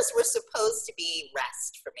 summers were supposed to be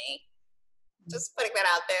rest for me. Just putting that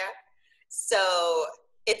out there. So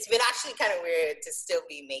it's been actually kind of weird to still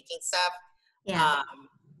be making stuff. Yeah.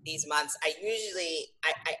 These months, I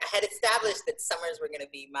had established that summers were going to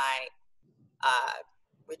be my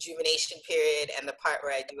rejuvenation period, and the part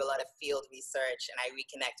where I do a lot of field research and I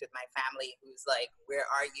reconnect with my family who's like, where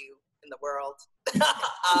are you in the world?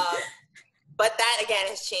 But that again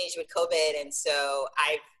has changed with COVID, and so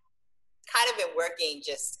I've kind of been working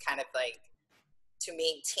just kind of like to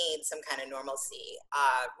maintain some kind of normalcy.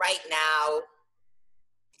 Right now,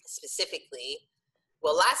 specifically,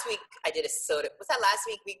 well, last week I did a soda. Was that last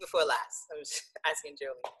week? Week before last? I was asking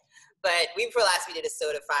Jolie. But week before last, we did a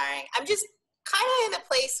soda firing. I'm just kind of in a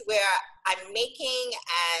place where I'm making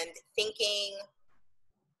and thinking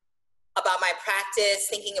about my practice,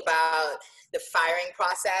 thinking about the firing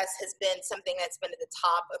process has been something that's been at the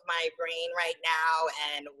top of my brain right now.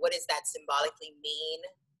 And what does that symbolically mean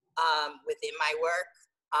within my work?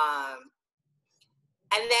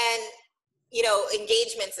 And then, you know,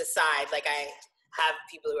 engagements aside, like I have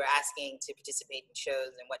people who are asking to participate in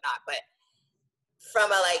shows and whatnot, but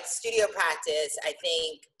from a like studio practice, I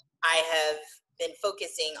think I have been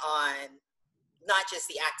focusing on not just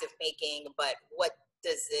the act of making, but what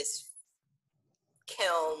does this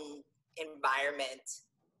kiln environment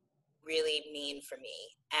really mean for me?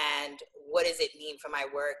 And what does it mean for my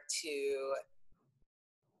work to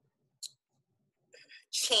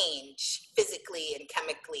change physically and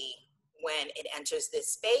chemically when it enters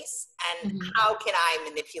this space? And how can I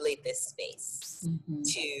manipulate this space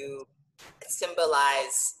to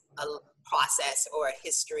symbolize a process or a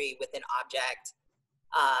history with an object,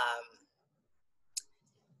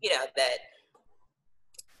 you know, that,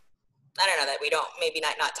 I don't know, that we don't maybe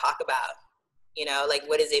not talk about, you know, like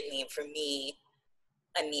what does it mean for me,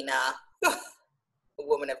 Anina, a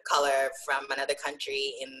woman of color from another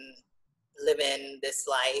country in living this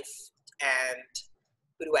life, and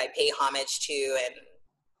who do I pay homage to,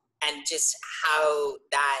 and just how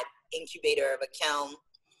that incubator of a kiln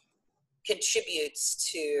contributes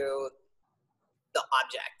to the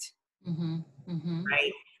object,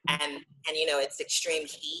 right? And you know, it's extreme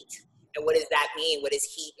heat. And what does that mean? What does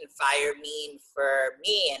heat and fire mean for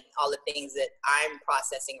me and all the things that I'm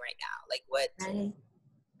processing right now? Like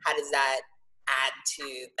how does that add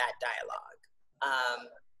to that dialogue?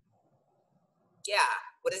 Yeah,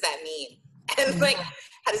 what does that mean? And like,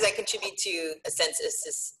 how does that contribute to a sense of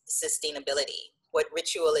sustainability? What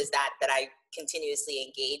ritual is that I continuously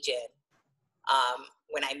engage in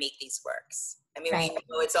when I make these works? I mean, we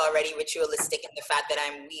know it's already ritualistic in the fact that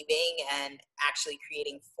I'm weaving and actually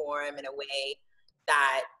creating form in a way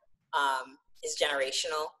that is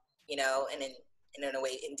generational, you know, and in a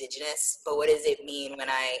way indigenous. But what does it mean when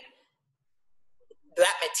that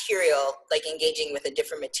material, like engaging with a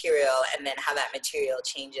different material, and then how that material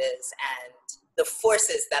changes and the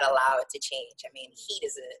forces that allow it to change? I mean, heat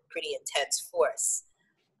is a pretty intense force.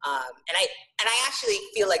 And I actually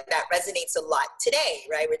feel like that resonates a lot today,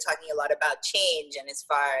 right? We're talking a lot about change, and as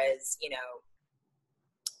far as, you know,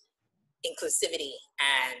 inclusivity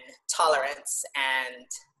and tolerance and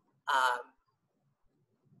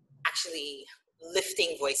actually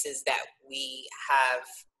lifting voices that we have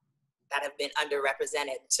that have been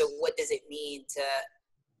underrepresented. So what does it mean to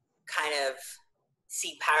kind of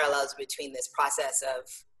see parallels between this process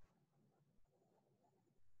of,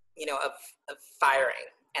 you know, of firing,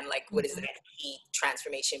 and like, what does that heat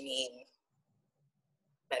transformation mean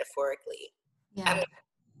metaphorically? I mean,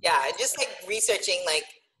 yeah, just like researching like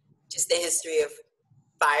just the history of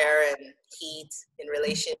fire and heat in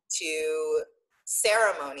relation to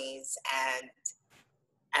ceremonies and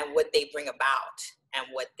what they bring about and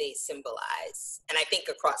what they symbolize. And I think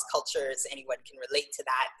across cultures, anyone can relate to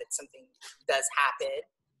that something does happen.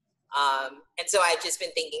 And so I've just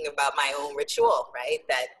been thinking about my own ritual, right?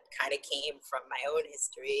 That kind of came from my own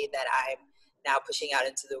history that I'm now pushing out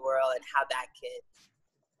into the world, and how that could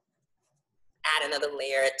add another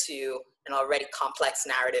layer to an already complex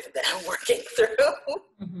narrative that I'm working through.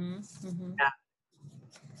 Yeah.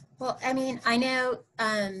 Well, I mean, I know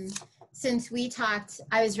since we talked,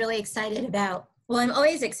 I was really excited about, well, I'm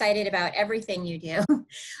always excited about everything you do,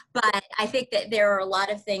 but I think that there are a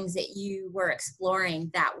lot of things that you were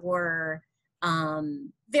exploring that were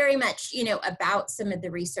very much, you know, about some of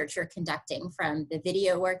the research you're conducting, from the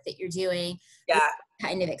video work that you're doing,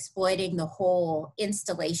 kind of exploiting the whole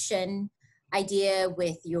installation idea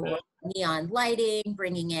with your neon lighting,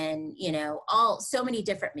 bringing in, you know, so many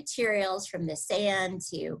different materials, from the sand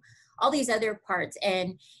to all these other parts.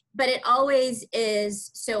 But it always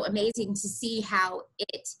is so amazing to see how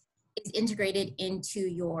it is integrated into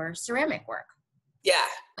your ceramic work. Yeah.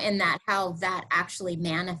 And how that actually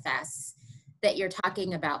manifests, that you're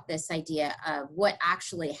talking about this idea of what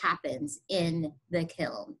actually happens in the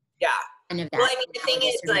kiln. Yeah. Kind of that. Well, I mean, the thing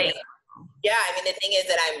is, like, the thing is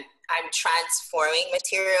that I'm transforming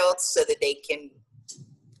materials so that they can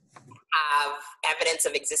have evidence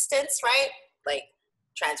of existence, right? Like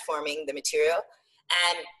transforming the material.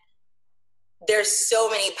 And there's so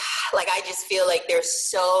many, like, I just feel like there's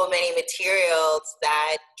so many materials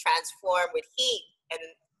that transform with heat. And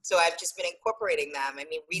so I've just been incorporating them. I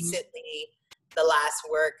mean, recently, the last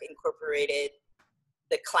work incorporated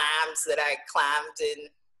the clams that I clammed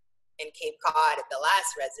in Cape Cod at the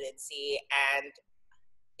last residency. And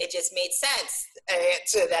it just made sense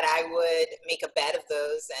so that I would make a bed of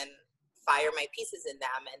those and fire my pieces in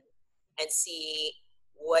them and see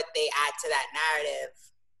what they add to that narrative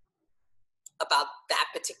about that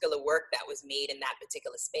particular work that was made in that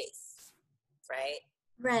particular space, right?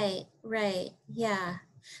 Right, yeah.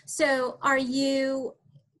 So are you,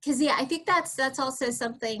 because I think that's also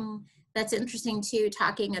something that's interesting too,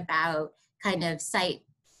 talking about kind of site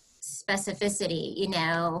specificity, you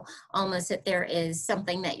know, almost that there is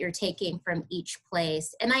something that you're taking from each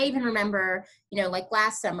place. And I even remember, you know, like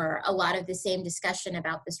last summer, a lot of the same discussion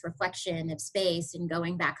about this reflection of space and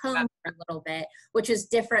going back home for a little bit, which was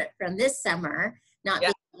different from this summer, not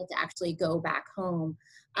being able to actually go back home.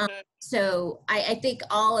 So I think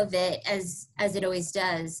all of it, as it always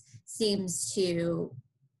does, seems to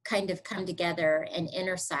kind of come together and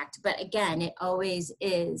intersect. But again, it always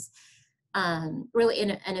is really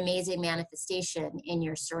an amazing manifestation in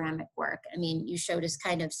your ceramic work. I mean, you showed us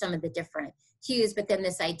kind of some of the different hues, but then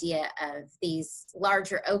this idea of these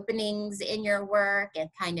larger openings in your work and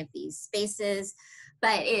kind of these spaces.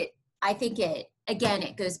 But I think again,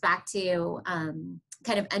 it goes back to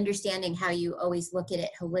kind of understanding how you always look at it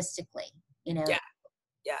holistically, you know,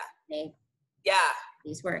 made Yeah.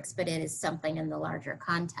 these works, but it is something in the larger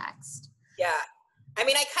context. Yeah. I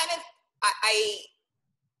mean, again,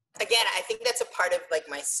 I think that's a part of like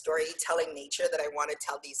my storytelling nature, that I want to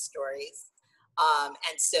tell these stories.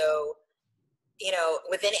 And so, you know,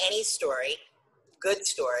 within any story, good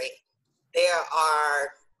story, there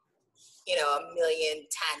are, you know, a million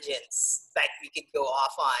tangents that we could go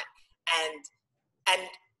off on. And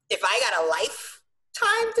if I got a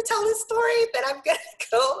lifetime to tell this story, then I'm going to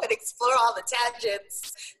go and explore all the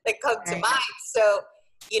tangents that come to mind. So,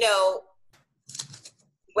 you know,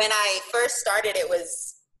 when I first started, it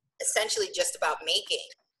was essentially just about making.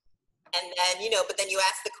 And then, you know, but then you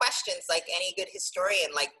ask the questions like any good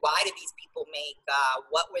historian, like, why did these people make,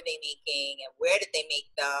 what were they making, and where did they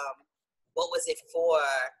make them? What was it for?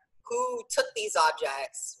 Who took these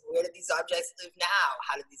objects? Where did these objects live now?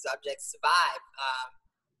 How did these objects survive?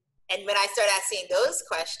 And when I start asking those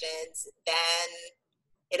questions, then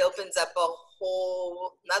it opens up a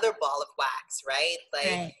whole another ball of wax, right?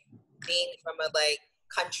 Like being from a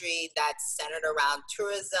country that's centered around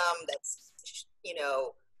tourism, that's, you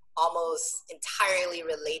know, almost entirely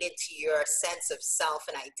related to your sense of self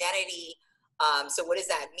and identity. So what does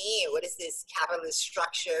that mean? What does this capitalist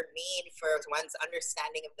structure mean for one's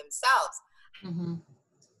understanding of themselves? Been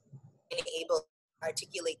able to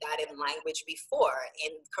articulate that in language before,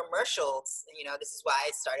 in commercials. You know, this is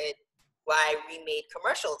why we made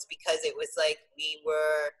commercials, because it was like we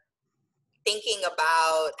were thinking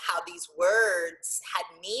about how these words had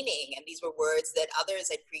meaning, and these were words that others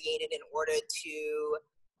had created in order to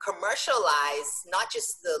commercialize not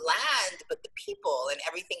just the land, but the people and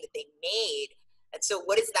everything that they made. And so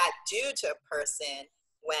what does that do to a person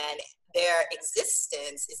when their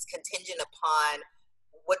existence is contingent upon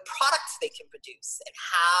what products they can produce and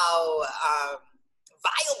how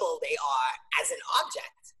viable they are as an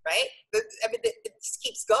object, right? I mean, it just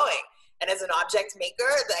keeps going. And as an object maker,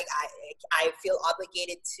 like I feel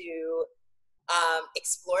obligated to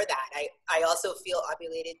explore that. I also feel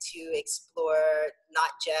obligated to explore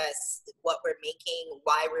not just what we're making,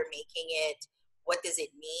 why we're making it, what does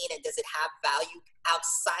it mean, and does it have value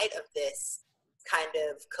outside of this kind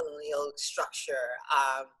of colonial structure?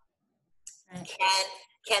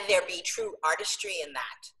 Can there be true artistry in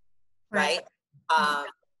that, right?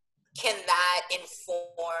 Can that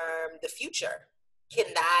inform the future?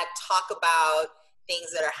 Can that talk about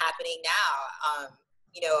things that are happening now?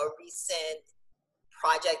 You know, a recent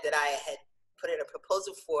project that I had put in a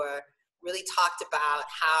proposal for really talked about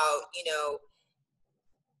how, you know,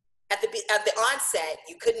 at the onset,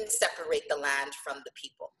 you couldn't separate the land from the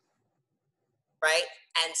people, right?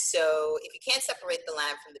 And so if you can't separate the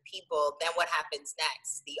land from the people, then what happens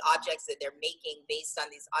next? The objects that they're making based on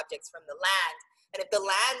these objects from the land. And if the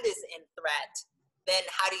land is in threat, then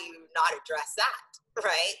how do you not address that,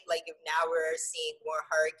 right? Like if now we're seeing more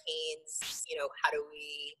hurricanes, you know, how do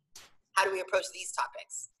we approach these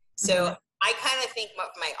topics? So I kind of think of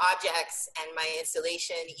my objects and my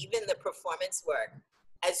installation, even the performance work,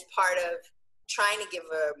 as part of trying to give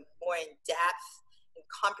a more in-depth and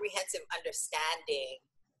comprehensive understanding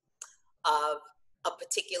of a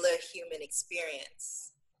particular human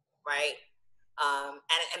experience, right?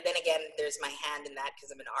 And then again, there's my hand in that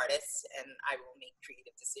because I'm an artist and I will make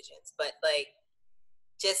creative decisions. But like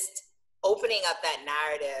just opening up that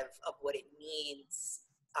narrative of what it means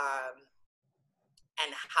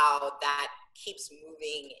and how that keeps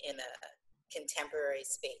moving in a contemporary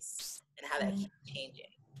space and how that keeps changing.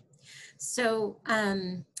 So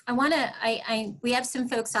we have some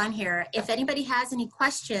folks on here. If anybody has any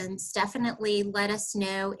questions, definitely let us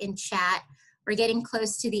know in chat. We're getting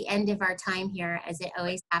close to the end of our time here, as it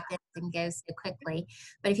always happens and goes so quickly.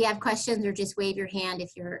 But if you have questions or just wave your hand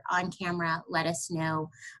if you're on camera, let us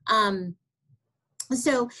know.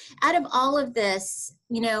 So out of all of this,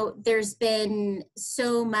 you know, there's been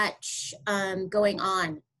so much going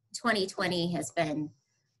on. 2020 has been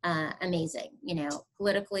amazing, you know,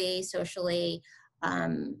 politically, socially,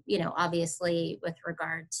 you know, obviously with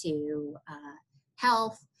regard to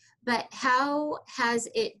health. But how has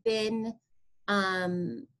it been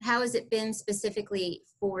specifically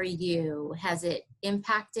for you? Has it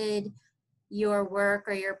impacted your work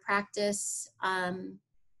or your practice?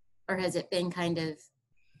 Or has it been kind of,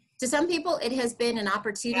 to some people, it has been an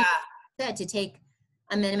opportunity to take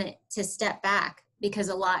a minute to step back because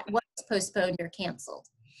a lot was postponed or canceled.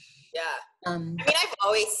 Yeah. I mean, I've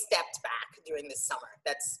always stepped back during the summer.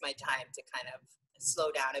 That's my time to kind of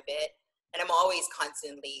slow down a bit. And I'm always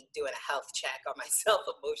constantly doing a health check on myself,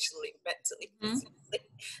 emotionally, mentally, physically.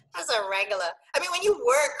 That's a regular. I mean, when you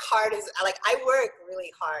work hard, I work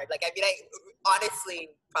really hard. Like, I mean, I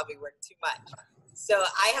honestly probably work too much. So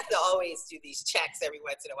I have to always do these checks every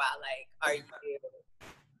once in a while. Like, are you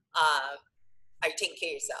taking care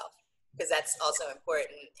of yourself? Because that's also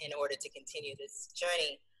important in order to continue this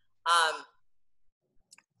journey. I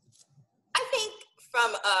think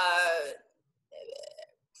from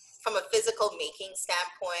a physical making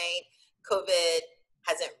standpoint, COVID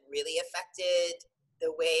hasn't really affected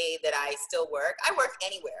the way that I still work. I work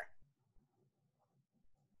anywhere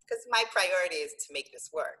because my priority is to make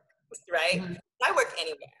this work, right? Mm-hmm. I work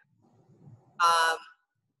anywhere.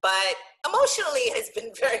 But emotionally, it has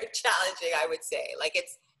been very challenging, I would say.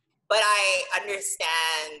 But I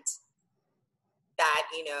understand that,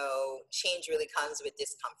 change really comes with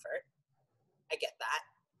discomfort. I get that.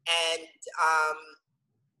 And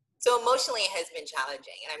so emotionally, it has been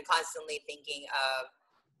challenging. And I'm constantly thinking of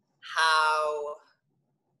how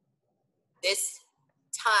this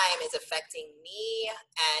time is affecting me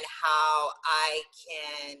and how I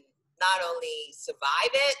can not only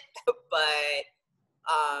survive it, but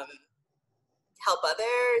help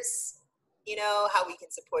others, how we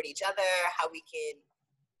can support each other, how we can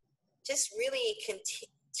just really continue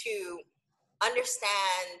to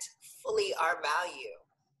understand fully our value.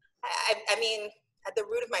 I mean, at the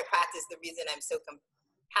root of my practice, the reason I'm so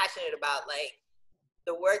passionate about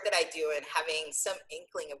the work that I do and having some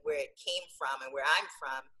inkling of where it came from and where I'm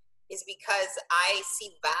from is because I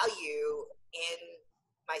see value in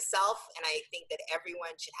myself, and I think that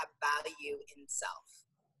everyone should have value in self.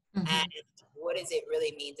 Mm-hmm. And what does it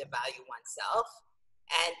really mean to value oneself?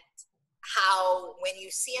 And how, when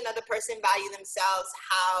you see another person value themselves,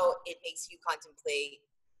 how it makes you contemplate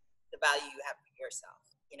the value you have for yourself,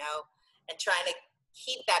 and trying to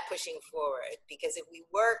keep that pushing forward. Because if we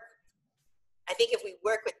work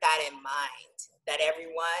with that in mind, that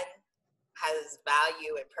everyone has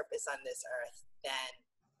value and purpose on this earth, then,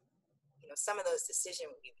 some of those decisions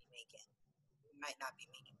we might not be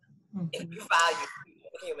making them. Mm-hmm. If you value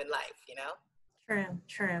human life,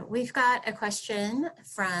 True. We've got a question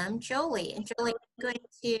from Jolie. And Jolie, I'm going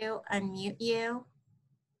to unmute you.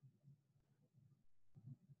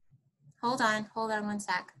 Hold on one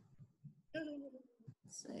sec.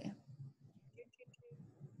 Let's see.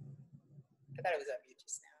 I thought it was on mute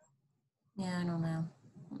just now. Yeah, I don't know.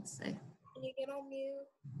 Let's see. Can you get on mute?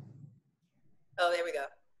 Oh, there we go.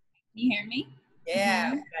 Can you hear me?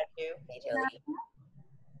 Yeah, mm-hmm. Got you. Hey, Jolie.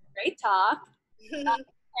 Great talk. I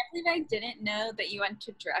believe I didn't know that you went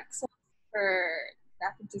to Drexel for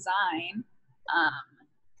graphic design.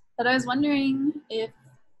 But I was wondering if,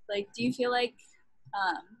 do you feel like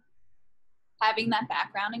having that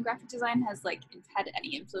background in graphic design has had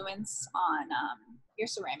any influence on your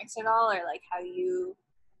ceramics at all, or how you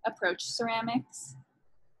approach ceramics?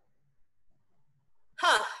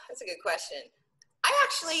 That's a good question.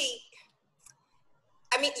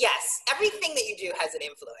 Yes, everything that you do has an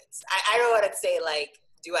influence. I don't want to say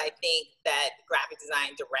do I think that graphic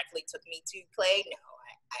design directly took me to clay? No,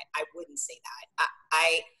 I wouldn't say that.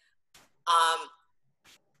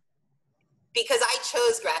 Because I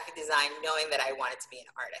chose graphic design knowing that I wanted to be an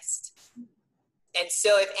artist. And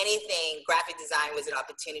so if anything, graphic design was an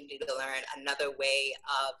opportunity to learn another way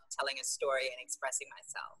of telling a story and expressing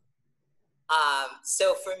myself.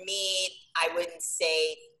 So for me, I wouldn't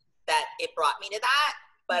say that it brought me to that,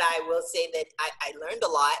 but I will say that I learned a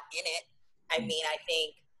lot in it. I mean, I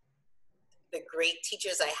think the great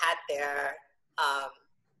teachers I had there,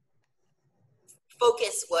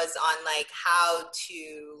 focus was on how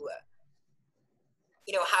to,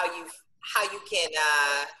 how you can,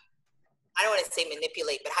 I don't want to say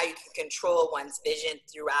manipulate, but how you can control one's vision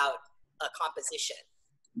throughout a composition.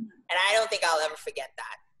 And I don't think I'll ever forget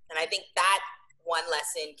that. And I think that one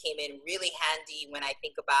lesson came in really handy when I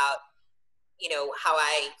think about, how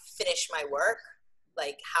I finish my work,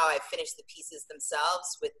 how I finish the pieces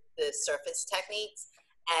themselves with the surface techniques,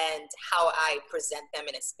 and how I present them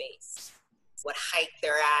in a space, what height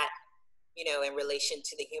they're at, in relation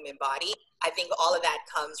to the human body. I think all of that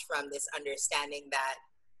comes from this understanding that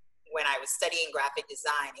when I was studying graphic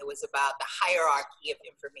design, it was about the hierarchy of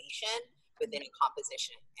information within a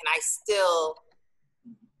composition. And I still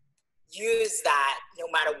use that no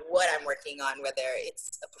matter what I'm working on, whether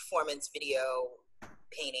it's a performance video,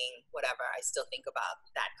 painting, whatever. I still think about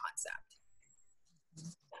that concept.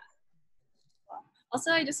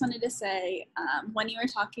 Also, I just wanted to say, when you were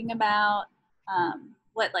talking about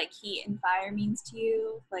what heat and fire means to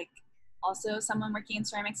you, also someone working in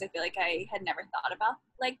ceramics, I feel like I had never thought about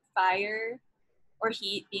fire or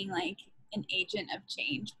heat being an agent of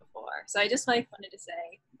change before. So I just wanted to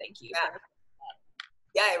say thank you. Yeah,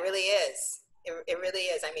 yeah, it really is. It really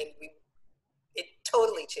is. I mean, it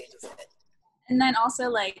totally changes it. And then also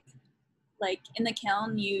like in the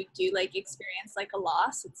kiln, you do like experience like a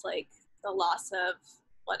loss. It's like the loss of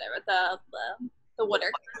whatever the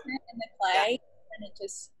water content in the clay, and it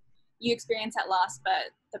just, you experience that loss,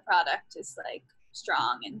 but the product is like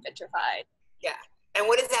strong and vitrified. Yeah. And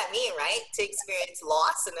what does that mean, right? To experience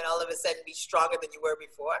loss and then all of a sudden be stronger than you were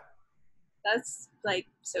before? That's like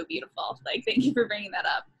so beautiful. Like, thank you for bringing that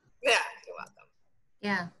up. Yeah, you're welcome.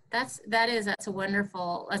 Yeah, that's a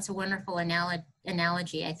wonderful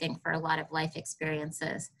analogy, I think, for a lot of life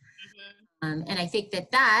experiences. And I think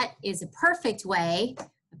that is a perfect way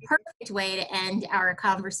to end our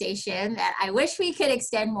conversation that I wish we could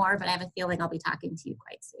extend more, but I have a feeling I'll be talking to you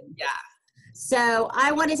quite soon. Yeah. So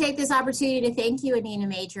I want to take this opportunity to thank you, Anina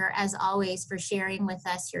Major, as always, for sharing with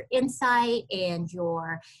us your insight and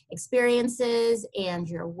your experiences and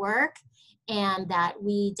your work, and that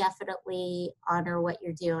we definitely honor what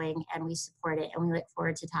you're doing and we support it, and we look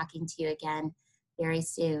forward to talking to you again very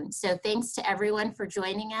soon. So thanks to everyone for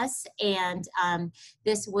joining us, and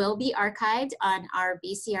this will be archived on our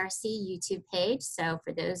BCRC YouTube page. So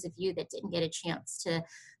for those of you that didn't get a chance to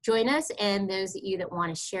join us, and those of you that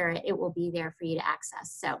want to share it, it will be there for you to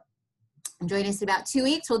access. So join us in about 2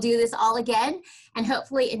 weeks. We'll do this all again, and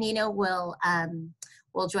hopefully Anina will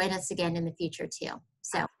join us again in the future too.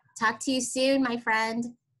 So talk to you soon, my friend.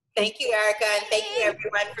 Thank you, Erica, and thank you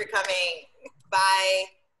everyone for coming. Bye.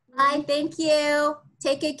 Bye, thank you.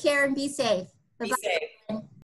 Take good care and be safe. Be Bye-bye. safe.